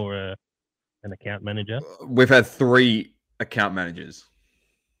agent or an account manager? We've had 3 account managers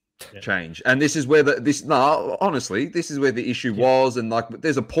change, and this is where honestly, this is where the issue was. And like,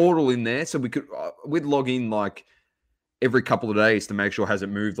 there's a portal in there, so we'd log in like every couple of days to make sure has it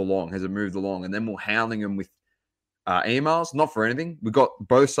moved along, and then we're hounding them with emails, not for anything. We got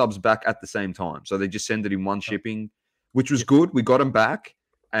both subs back at the same time, so they just send it in one shipping, which was good. We got them back,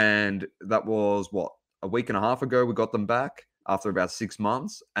 and that was a week and a half ago. We got them back after about 6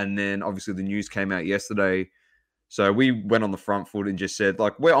 months, and then obviously the news came out yesterday. So we went on the front foot and just said,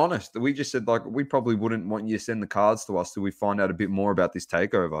 like, we're honest. We just said, like, we probably wouldn't want you to send the cards to us till we find out a bit more about this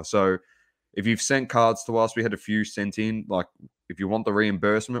takeover. So if you've sent cards to us, we had a few sent in. Like, if you want the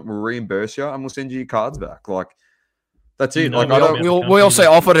reimbursement, we'll reimburse you and we'll send you your cards back. Like, that's it. Like, we also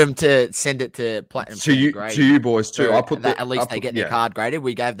offered them to send it to Platinum to you boys too. So at least they get their card graded.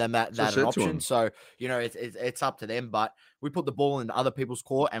 We gave them that an option. So it's up to them. But we put the ball in other people's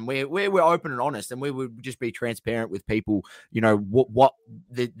court, and we're open and honest, and we would just be transparent with people. What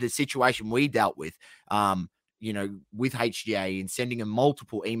the situation we dealt with. With HGA and sending them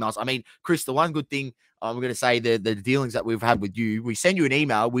multiple emails. I mean, Chris, the one good thing I'm going to say, the dealings that we've had with you, we send you an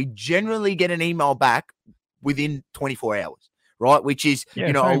email. We generally get an email back within 24 hours, right? Which is,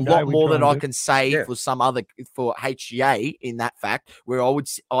 a lot more than I can say for HGA in that fact, where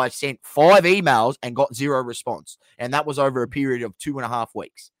I sent 5 emails and got 0 response. And that was over a period of 2.5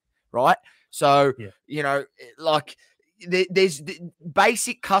 weeks, right? So, there's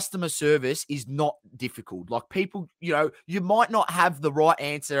basic customer service is not difficult. Like people, you might not have the right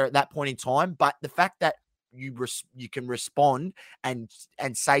answer at that point in time, but the fact that you can respond and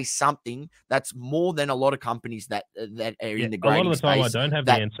say something, that's more than a lot of companies that are in the grading a lot of the time space I don't have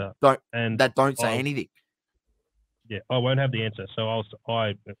the answer don't say anything. Yeah, I won't have the answer. So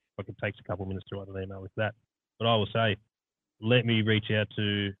I it takes a couple of minutes to write an email with that, but I will say, let me reach out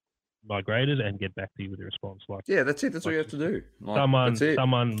to my graders and get back to you with a response. That's it. That's all you have to do.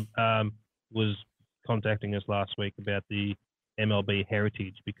 Someone was contacting us last week about the MLB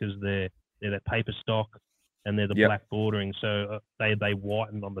Heritage because they're that paper stock and they're the black bordering, so they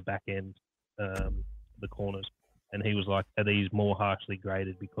whiten on the back end, the corners. And he was like, "Are these more harshly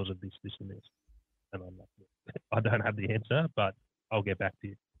graded because of this, this, and this?" And I'm like, "I don't have the answer, but I'll get back to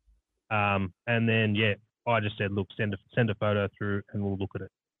you." And then I just said, "Look, send a photo through, and we'll look at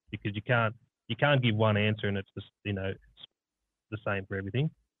it." Because you can't give one answer and it's just it's the same for everything.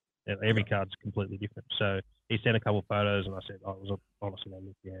 Every card's completely different. So he sent a couple of photos and I said, honestly,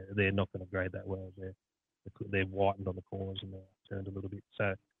 they're not going to grade that well. They're whitened on the corners and they're turned a little bit.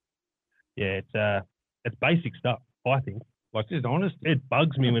 So it's basic stuff. I think just honest. It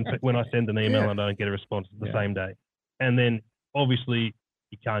bugs me when I send an email and I don't get a response the same day. And then obviously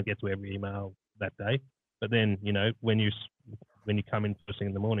you can't get to every email that day. But then when you come in first thing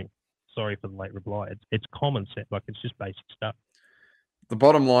in the morning, sorry for the late reply. It's common sense. Like it's just basic stuff. The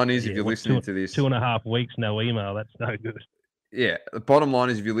bottom line is, if you're listening to this, 2.5 weeks, no email. That's no good. Yeah. The bottom line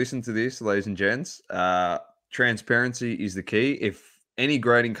is, if you listen to this, ladies and gents, transparency is the key. If any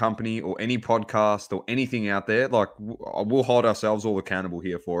grading company or any podcast or anything out there, like we'll hold ourselves all accountable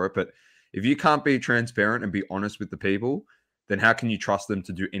here for it. But if you can't be transparent and be honest with the people, then how can you trust them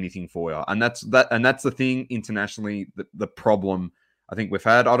to do anything for you? And that's the thing internationally, the problem I think we've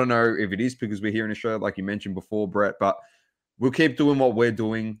had. I don't know if it is because we're here in Australia, like you mentioned before, Brett, but we'll keep doing what we're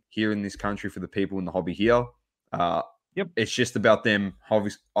doing here in this country for the people in the hobby here. It's just about them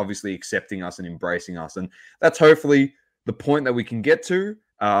obviously accepting us and embracing us. And that's hopefully the point that we can get to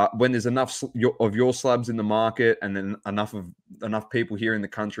when there's enough of your slabs in the market and then enough people here in the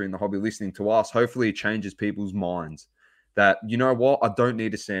country in the hobby listening to us. Hopefully it changes people's minds that, you know what, I don't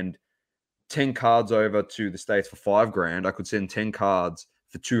need to send 10 cards over to the States for $5,000. I could send 10 cards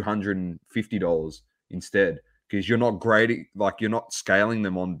for $250 instead. Because you're not grading, like you're not scaling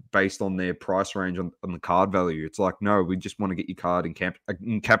them based on their price range on the card value. It's like, no, we just want to get your card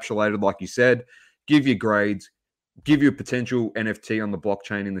encapsulated, like you said, give you grades, give you a potential NFT on the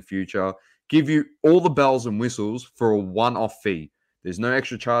blockchain in the future, give you all the bells and whistles for a one-off fee. There's no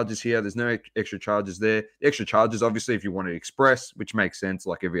extra charges here. There's no extra charges there. The extra charges, obviously, if you want it express, which makes sense,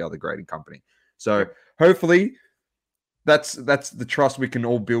 like every other grading company. So hopefully that's the trust we can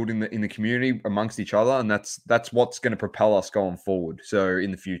all build in the community amongst each other, and that's what's going to propel us going forward. So in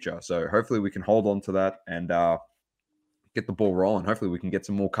the future, so hopefully we can hold on to that and get the ball rolling. Hopefully we can get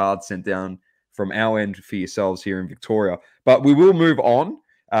some more cards sent down from our end for yourselves here in Victoria. But we will move on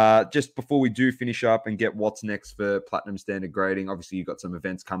just before we do finish up and get what's next for Platinum Standard Grading. Obviously, you've got some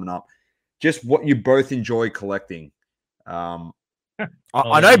events coming up. Just what you both enjoy collecting.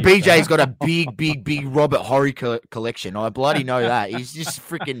 I know BJ's got a big Robert Horry collection. I bloody know that. He's just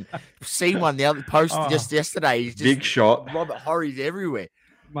freaking seen one the other post just yesterday. He's just big shot. Robert Horry's everywhere.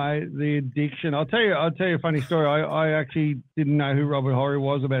 Mate, the addiction. I'll tell you a funny story. I actually didn't know who Robert Horry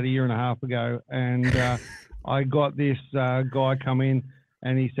was about a year and a half ago, and I got this guy come in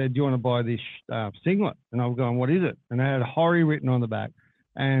and he said, "Do you want to buy this singlet?" And I was going, "What is it?" And it had Horry written on the back.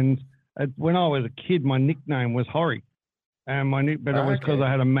 And when I was a kid, my nickname was Horry. And but it was because I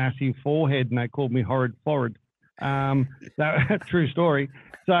had a massive forehead and they called me Horrid Forehead. True story.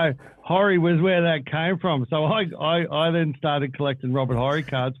 So Horry was where that came from. So I then started collecting Robert Horry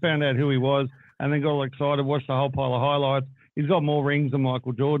cards, found out who he was, and then got all excited, watched the whole pile of highlights. He's got more rings than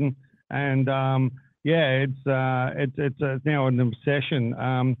Michael Jordan. And it's now an obsession.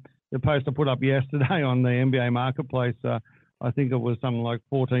 The post I put up yesterday on the NBA Marketplace, I think it was something like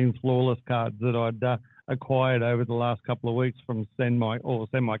 14 flawless cards that I'd acquired over the last couple of weeks from send my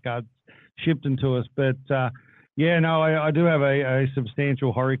cards shipped into us. But I do have a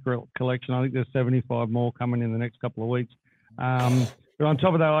substantial Horry collection. I think there's 75 more coming in the next couple of weeks. But on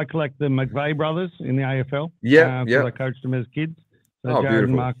top of that, I collect the McVeigh brothers in the AFL. Yeah. I coached them as kids. So Jared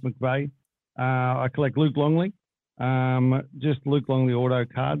and Mark McVeigh. I collect Luke Longley, just Luke Longley auto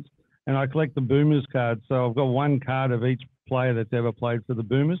cards. And I collect the Boomers cards. So I've got one card of each player that's ever played for the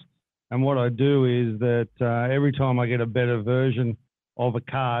Boomers. And what I do is that every time I get a better version of a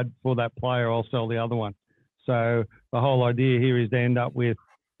card for that player, I'll sell the other one. So the whole idea here is to end up with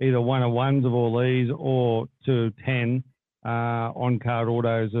either 1 of ones of all these or 2 of 10 on-card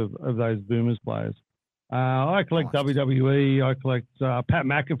autos of those Boomers players. I collect WWE. I collect Pat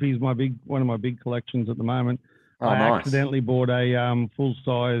McAfee is one of my big collections at the moment. I accidentally bought a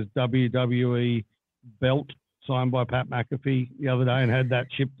full-size WWE belt signed by Pat McAfee the other day and had that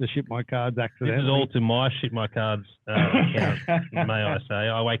shipped to ship my cards accidentally. This is all to my ship my cards account, may I say.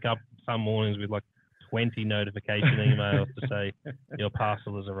 I wake up some mornings with like 20 notification emails to say your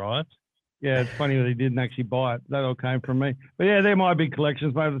parcel has arrived. Yeah, it's funny that he didn't actually buy it. That all came from me. But yeah, they're my big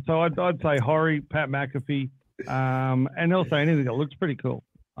collections, mate. So I'd say Horry, Pat McAfee, and also anything that looks pretty cool.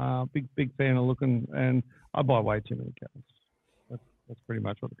 Big fan of looking, and I buy way too many cards. That's pretty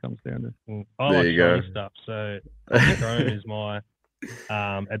much what it comes down to. I like shiny stuff. So Drone is my.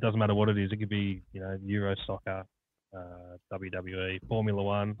 It doesn't matter what it is. It could be Euro soccer, WWE, Formula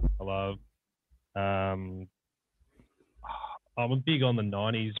One. I love. I'm big on the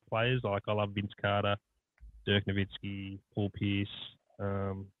 '90s players. Like I love Vince Carter, Dirk Nowitzki, Paul Pierce.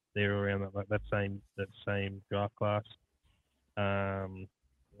 They're around that same draft class.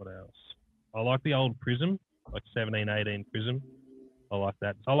 What else? I like the old Prism, like 17, 18 Prism. I like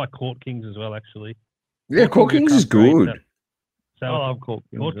that. I like Court Kings as well, actually. Yeah, Court Kings is good. So I love Court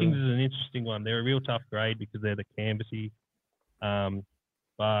Kings. Court Kings is an interesting one. They're a real tough grade because they're the canvassy.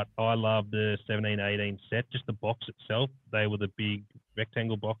 But I love the 17, 18 set, just the box itself. They were the big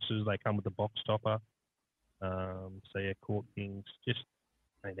rectangle boxes. They come with the box topper. Court Kings just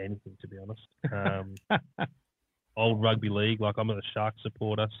ain't anything, to be honest. Old rugby league, like I'm a Sharks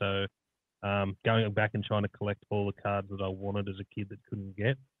supporter, so going back and trying to collect all the cards that I wanted as a kid that couldn't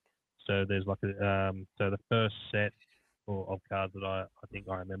get. So there's like so the first set of cards that I think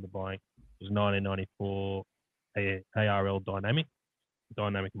I remember buying was 1994 ARL Dynamic.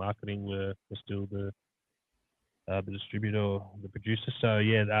 Dynamic Marketing were still the distributor or the producer. So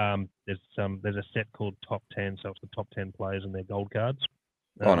yeah, there's a set called Top 10. So it's the top 10 players and their gold cards.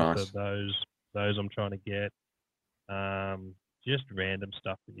 Oh, nice. So those I'm trying to get. Just random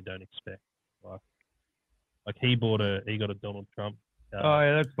stuff that you don't expect. Like he got a Donald Trump card. Oh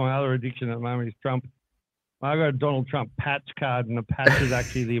yeah, that's my other addiction at the moment is Trump. I got a Donald Trump patch card, and the patch is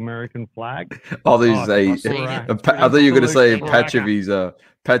actually the American flag. Oh, there's I thought you were going to say a Absolute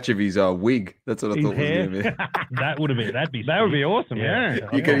patch of his wig. That's what I His thought was hair. going to be. That would be That would be awesome. Yeah.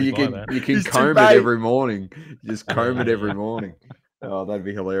 You can He's comb too it big. every morning. Just comb it every morning. Oh, that'd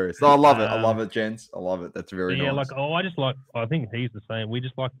be hilarious. No, I love it. I love it, gents. I love it. That's very nice. I think he's the same. We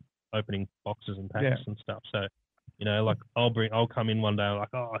just like opening boxes and packs and stuff. So, I'll come in one day like,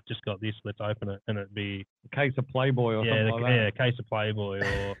 I just got this. Let's open it, and it'd be A case of Playboy or something like that. a case of Playboy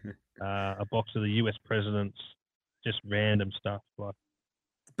or a box of the US presidents. Just random stuff like.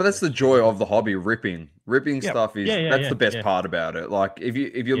 But that's the joy of the hobby, ripping. Ripping Yep. stuff is that's the best part about it. Like if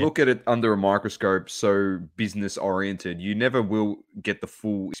you look at it under a microscope, so business oriented, you never will get the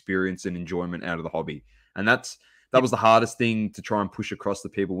full experience and enjoyment out of the hobby. And that was the hardest thing to try and push across to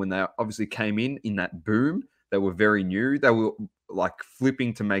people when they obviously came in that boom. They were very new. They were like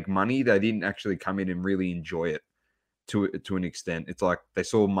flipping to make money. They didn't actually come in and really enjoy it to an extent. It's like they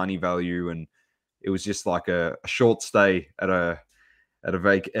saw money value, and it was just like a short stay at a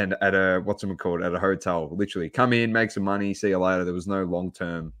hotel. Literally come in, make some money, see you later. There was no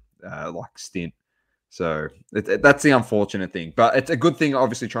long-term stint. So that's the unfortunate thing, but it's a good thing,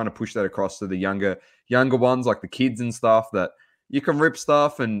 obviously, trying to push that across to the younger ones, like the kids and stuff, that you can rip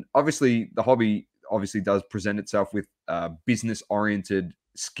stuff. And obviously the hobby does present itself with business oriented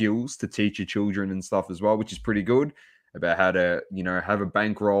skills to teach your children and stuff as well, which is pretty good, about how to, have a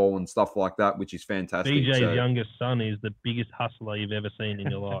bankroll and stuff like that, which is fantastic. BJ's youngest son is the biggest hustler you've ever seen in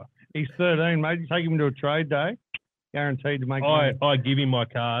your life. He's 13, mate. You take him to a trade day, guaranteed to make money. I give him my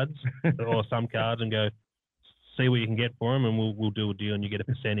cards or some cards and go, see what you can get for him, and we'll do a deal, and you get a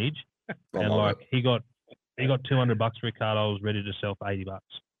percentage. And he got $200 for a card. I was ready to sell for $80.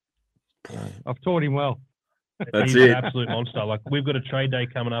 I've taught him well. That's He's it. an absolute monster. Like we've got a trade day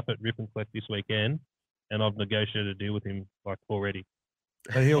coming up at Rip and Collect this weekend, and I've negotiated a deal with him already.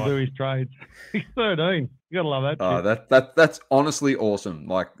 But he'll do his trades. He's 13. You gotta love that. Oh, shit. that's honestly awesome.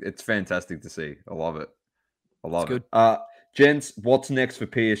 Like, it's fantastic to see. I love it. I love It's it. Gents, what's next for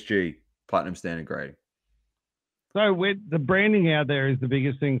PSG Platinum Standard Grading? So the branding out there is the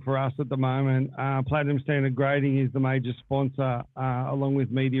biggest thing for us at the moment. Platinum Standard Grading is the major sponsor, along with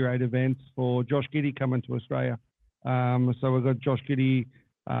Meteorate Events, for Josh Giddey coming to Australia. So we've got Josh Giddey.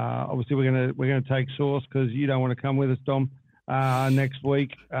 Obviously, we're gonna take Source because you don't want to come with us, Dom. Next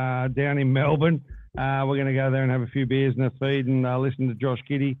week down in Melbourne, we're gonna go there and have a few beers and a feed and listen to Josh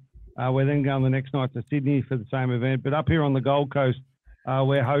Giddey. We're then going the next night to Sydney for the same event. But up here on the Gold Coast,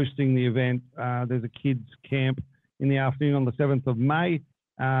 we're hosting the event. There's a kids camp in the afternoon on the 7th of May.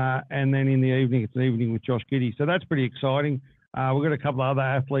 And then in the evening, it's an evening with Josh Giddey. So that's pretty exciting. We've got a couple of other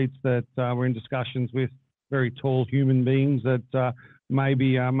athletes that we're in discussions with, very tall human beings that may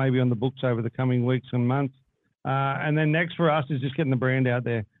be on the books over the coming weeks and months. And then next for us is just getting the brand out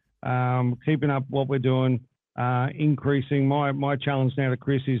there, keeping up what we're doing, increasing. My challenge now to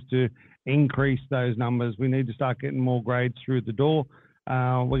Chris is to increase those numbers. We need to start getting more grades through the door.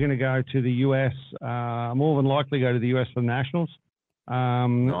 We're going to go to the US, more than likely go to the US for Nationals,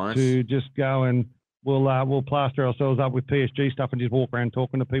 Nice. to just go and we'll plaster ourselves up with PSG stuff and just walk around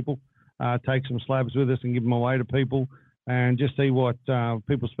talking to people, take some slabs with us and give them away to people and just see what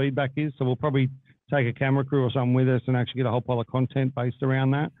people's feedback is. So we'll probably take a camera crew or something with us and actually get a whole pile of content based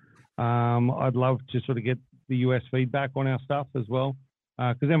around that. I'd love to sort of get the US feedback on our stuff as well,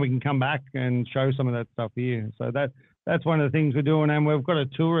 because then we can come back and show some of that stuff here. So that's one of the things we're doing. And we've got a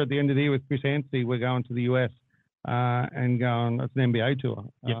tour at the end of the year with Chris Anstey. We're going to the US and going, it's an NBA tour,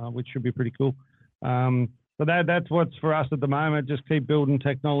 which should be pretty cool. So that's what's for us at the moment. Just keep building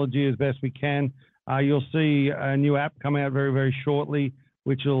technology as best we can. You'll see a new app come out very, very shortly,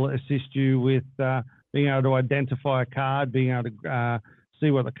 which will assist you with being able to identify a card, being able to see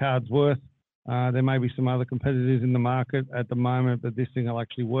what the card's worth. There may be some other competitors in the market at the moment, but this thing will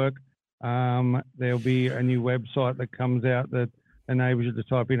actually work. There'll be a new website that comes out that enables you to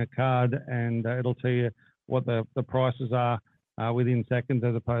type in a card and it'll tell you what the prices are within seconds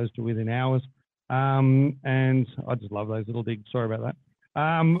as opposed to within hours. And I just love those little digs. Sorry about that.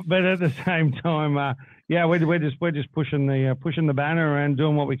 But at the same time, yeah, we're just pushing the banner and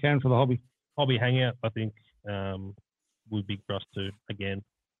doing what we can for the hobby. Hobby hangout, I think, would be for us too. Again,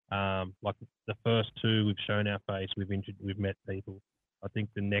 like the first two, we've shown our face, we've met people. I think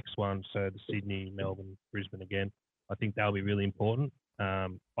the next one, so the Sydney, Melbourne, Brisbane again, I think that'll be really important.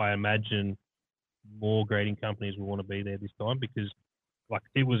 I imagine more grading companies will want to be there this time because, like,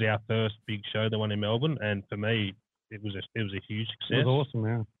 it was our first big show, the one in Melbourne, and for me, it was a huge success. It was awesome,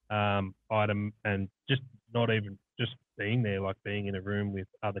 yeah. Item and just not even just being there, like being in a room with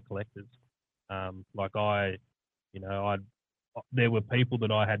other collectors. There were people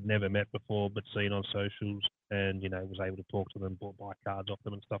that I had never met before, but seen on socials, and was able to talk to them, buy cards off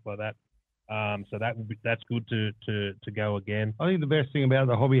them, and stuff like that. So that's good to go again. I think the best thing about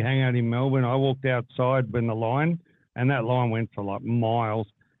the hobby hangout in Melbourne, I walked outside when the line, and that line went for like miles.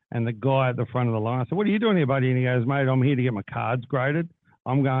 And the guy at the front of the line, I said, "What are you doing here, buddy?" And he goes, "Mate, I'm here to get my cards graded.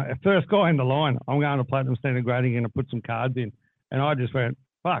 First guy in the line. I'm going to Platinum Standard Grading and to put some cards in." And I just went,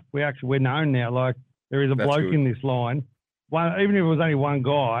 "Fuck, we're known now. Like there is a bloke in this line. Even if it was only one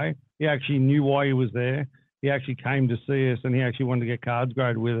guy, he actually knew why he was there. He actually came to see us, and he actually wanted to get cards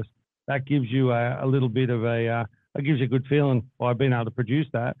graded with us. That gives you a little bit of that gives you a good feeling by being able to produce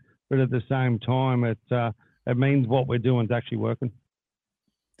that. But at the same time, it means what we're doing is actually working."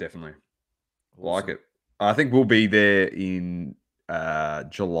 Definitely. Like it. I think we'll be there in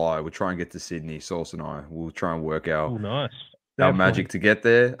July. We'll try and get to Sydney, Sauce and I. We'll try and work our magic to get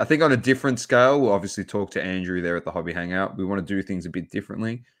there. I think on a different scale, we'll obviously talk to Andrew there at the Hobby Hangout. We want to do things a bit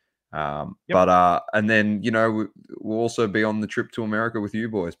differently. But and then we'll also be on the trip to America with you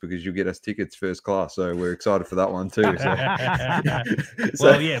boys because you'll get us tickets first class. So we're excited for that one too. So.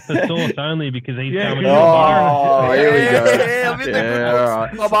 Well, yeah, for Sauce only because he's coming. Oh, here we go.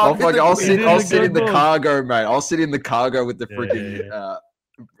 I'll sit in the cargo, mate. I'll sit in the cargo with the freaking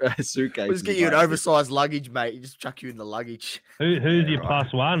suitcase. We'll just get you an oversized luggage, mate. You just chuck you in the luggage. Who's your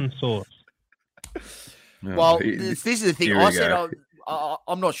plus one, Sauce? Well, this is the thing. I said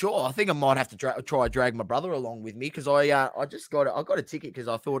I'm not sure. I think I might have to try drag my brother along with me because I got a ticket because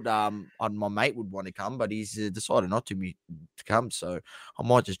I thought my mate would want to come, but he's decided not to come. So I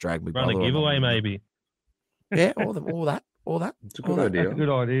might just drag my brother. Run a giveaway, maybe. Yeah, all that. It's a good idea. That's a good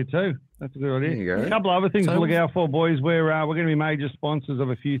idea too. That's a good idea. There you go. A couple of other things to look out for, boys. We're going to be major sponsors of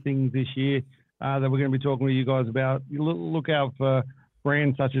a few things this year that we're going to be talking to you guys about. You look out for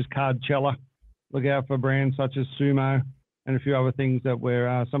brands such as Cardcella. Look out for brands such as Sumo. And a few other things that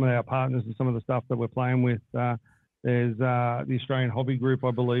we're some of our partners and some of the stuff that we're playing with. There's the Australian Hobby Group,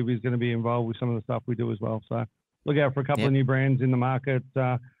 I believe, is going to be involved with some of the stuff we do as well. So look out for a couple of new brands in the market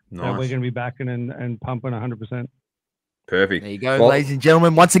that we're going to be backing and pumping 100%. Perfect. There you go, ladies and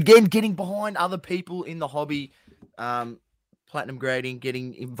gentlemen. Once again, getting behind other people in the hobby, platinum grading,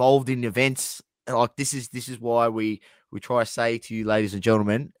 getting involved in events. Like this is why we try to say to you, ladies and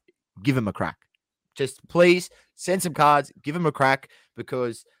gentlemen, give them a crack. Just please send some cards, give them a crack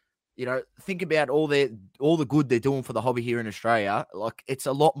because, think about all the good they're doing for the hobby here in Australia. Like it's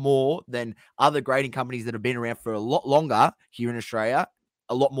a lot more than other grading companies that have been around for a lot longer here in Australia.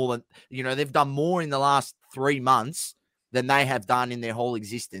 A lot more than, they've done more in the last 3 months than they have done in their whole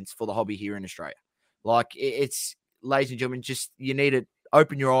existence for the hobby here in Australia. Like it's, ladies and gentlemen, just, you need to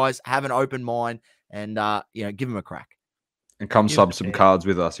open your eyes, have an open mind and, give them a crack. And come sub some cards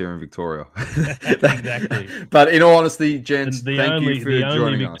with us here in Victoria. Exactly. But in all honesty, gents, thank you for joining us. The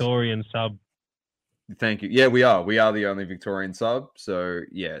only Victorian sub. Thank you. Yeah, we are. We are the only Victorian sub. So,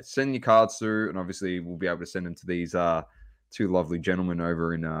 yeah, send your cards through. And obviously, we'll be able to send them to these two lovely gentlemen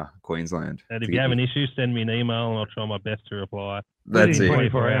over in Queensland. And if you have an issue, send me an email and I'll try my best to reply. That's it.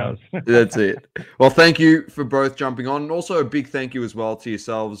 24 hours. That's it. Well, thank you for both jumping on. And also a big thank you as well to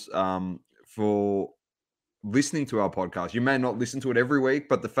yourselves for listening to our podcast. You may not listen to it every week,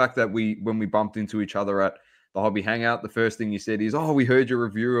 but the fact that when we bumped into each other at the Hobby Hangout, the first thing you said is, "Oh, we heard your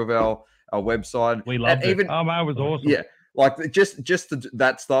review of our website." We loved it. Oh, man, it was awesome. Yeah, like just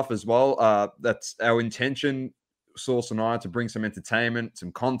that stuff as well. That's our intention, Sauce and I, to bring some entertainment,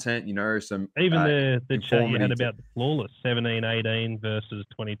 some content. Some even the chat you had about the flawless 17-18 versus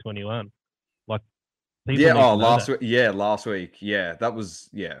 2021. Like last week. Yeah, last week. Yeah, that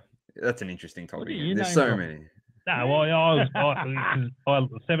was That's an interesting topic. There's so many. No, well,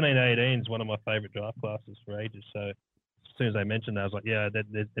 17-18 is one of my favorite draft classes for ages. So as soon as I mentioned that, I was like, yeah,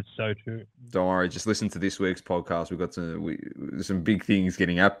 it's so true. Don't worry, just listen to this week's podcast. We've got some big things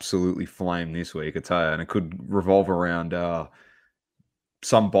getting absolutely flamed this week, I tell you, and it could revolve around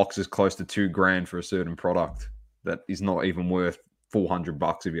some boxes close to $2,000 for a certain product that is not even worth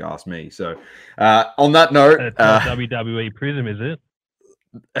 $400 if you ask me. So on that note, it's not WWE Prism, is it?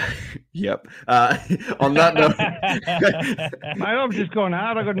 Yep. On that note, Mate, I've just gone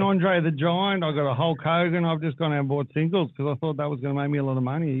hard. I got an Andre the Giant. I got a Hulk Hogan. I've just gone out and bought singles because I thought that was going to make me a lot of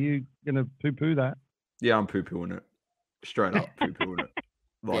money. Are you going to poo-poo that? yeah, I'm poo-pooing it. Straight up poo-pooing it.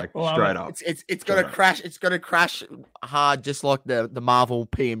 Like Yeah. straight up. It's gonna crash. It's gonna crash hard, just like the Marvel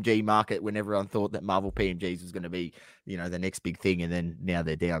PMG market when everyone thought that Marvel PMGs was going to be, the next big thing, and then now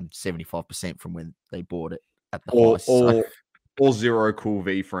they're down 75% from when they bought it at the highest. All zero cool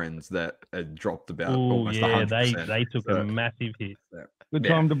V friends that had dropped about almost 100%. They took a massive hit. Good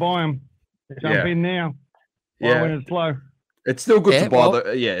time to buy them. Jump in now. Buy when it's slow. It's still good to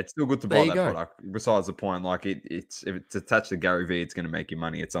buy it's still good to buy that go. product. Besides the point, like it's if it's attached to Gary V, it's going to make you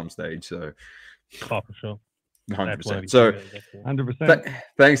money at some stage. So, for sure, 100%. So, 100%.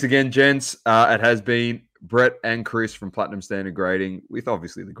 Thanks again, gents. It has been Brett and Chris from Platinum Standard Grading, with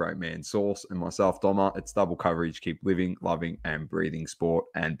obviously the great man Sauce and myself, Doma. It's double coverage. Keep living, loving, and breathing sport.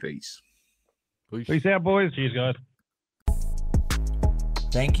 And peace. Peace out, boys. Cheers, guys.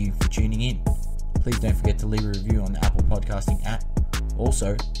 Thank you for tuning in. Please don't forget to leave a review on the Apple Podcasting app.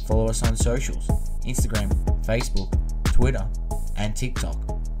 Also, follow us on socials, Instagram, Facebook, Twitter, and TikTok.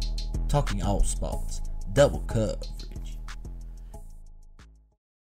 Talking all sports, double coverage.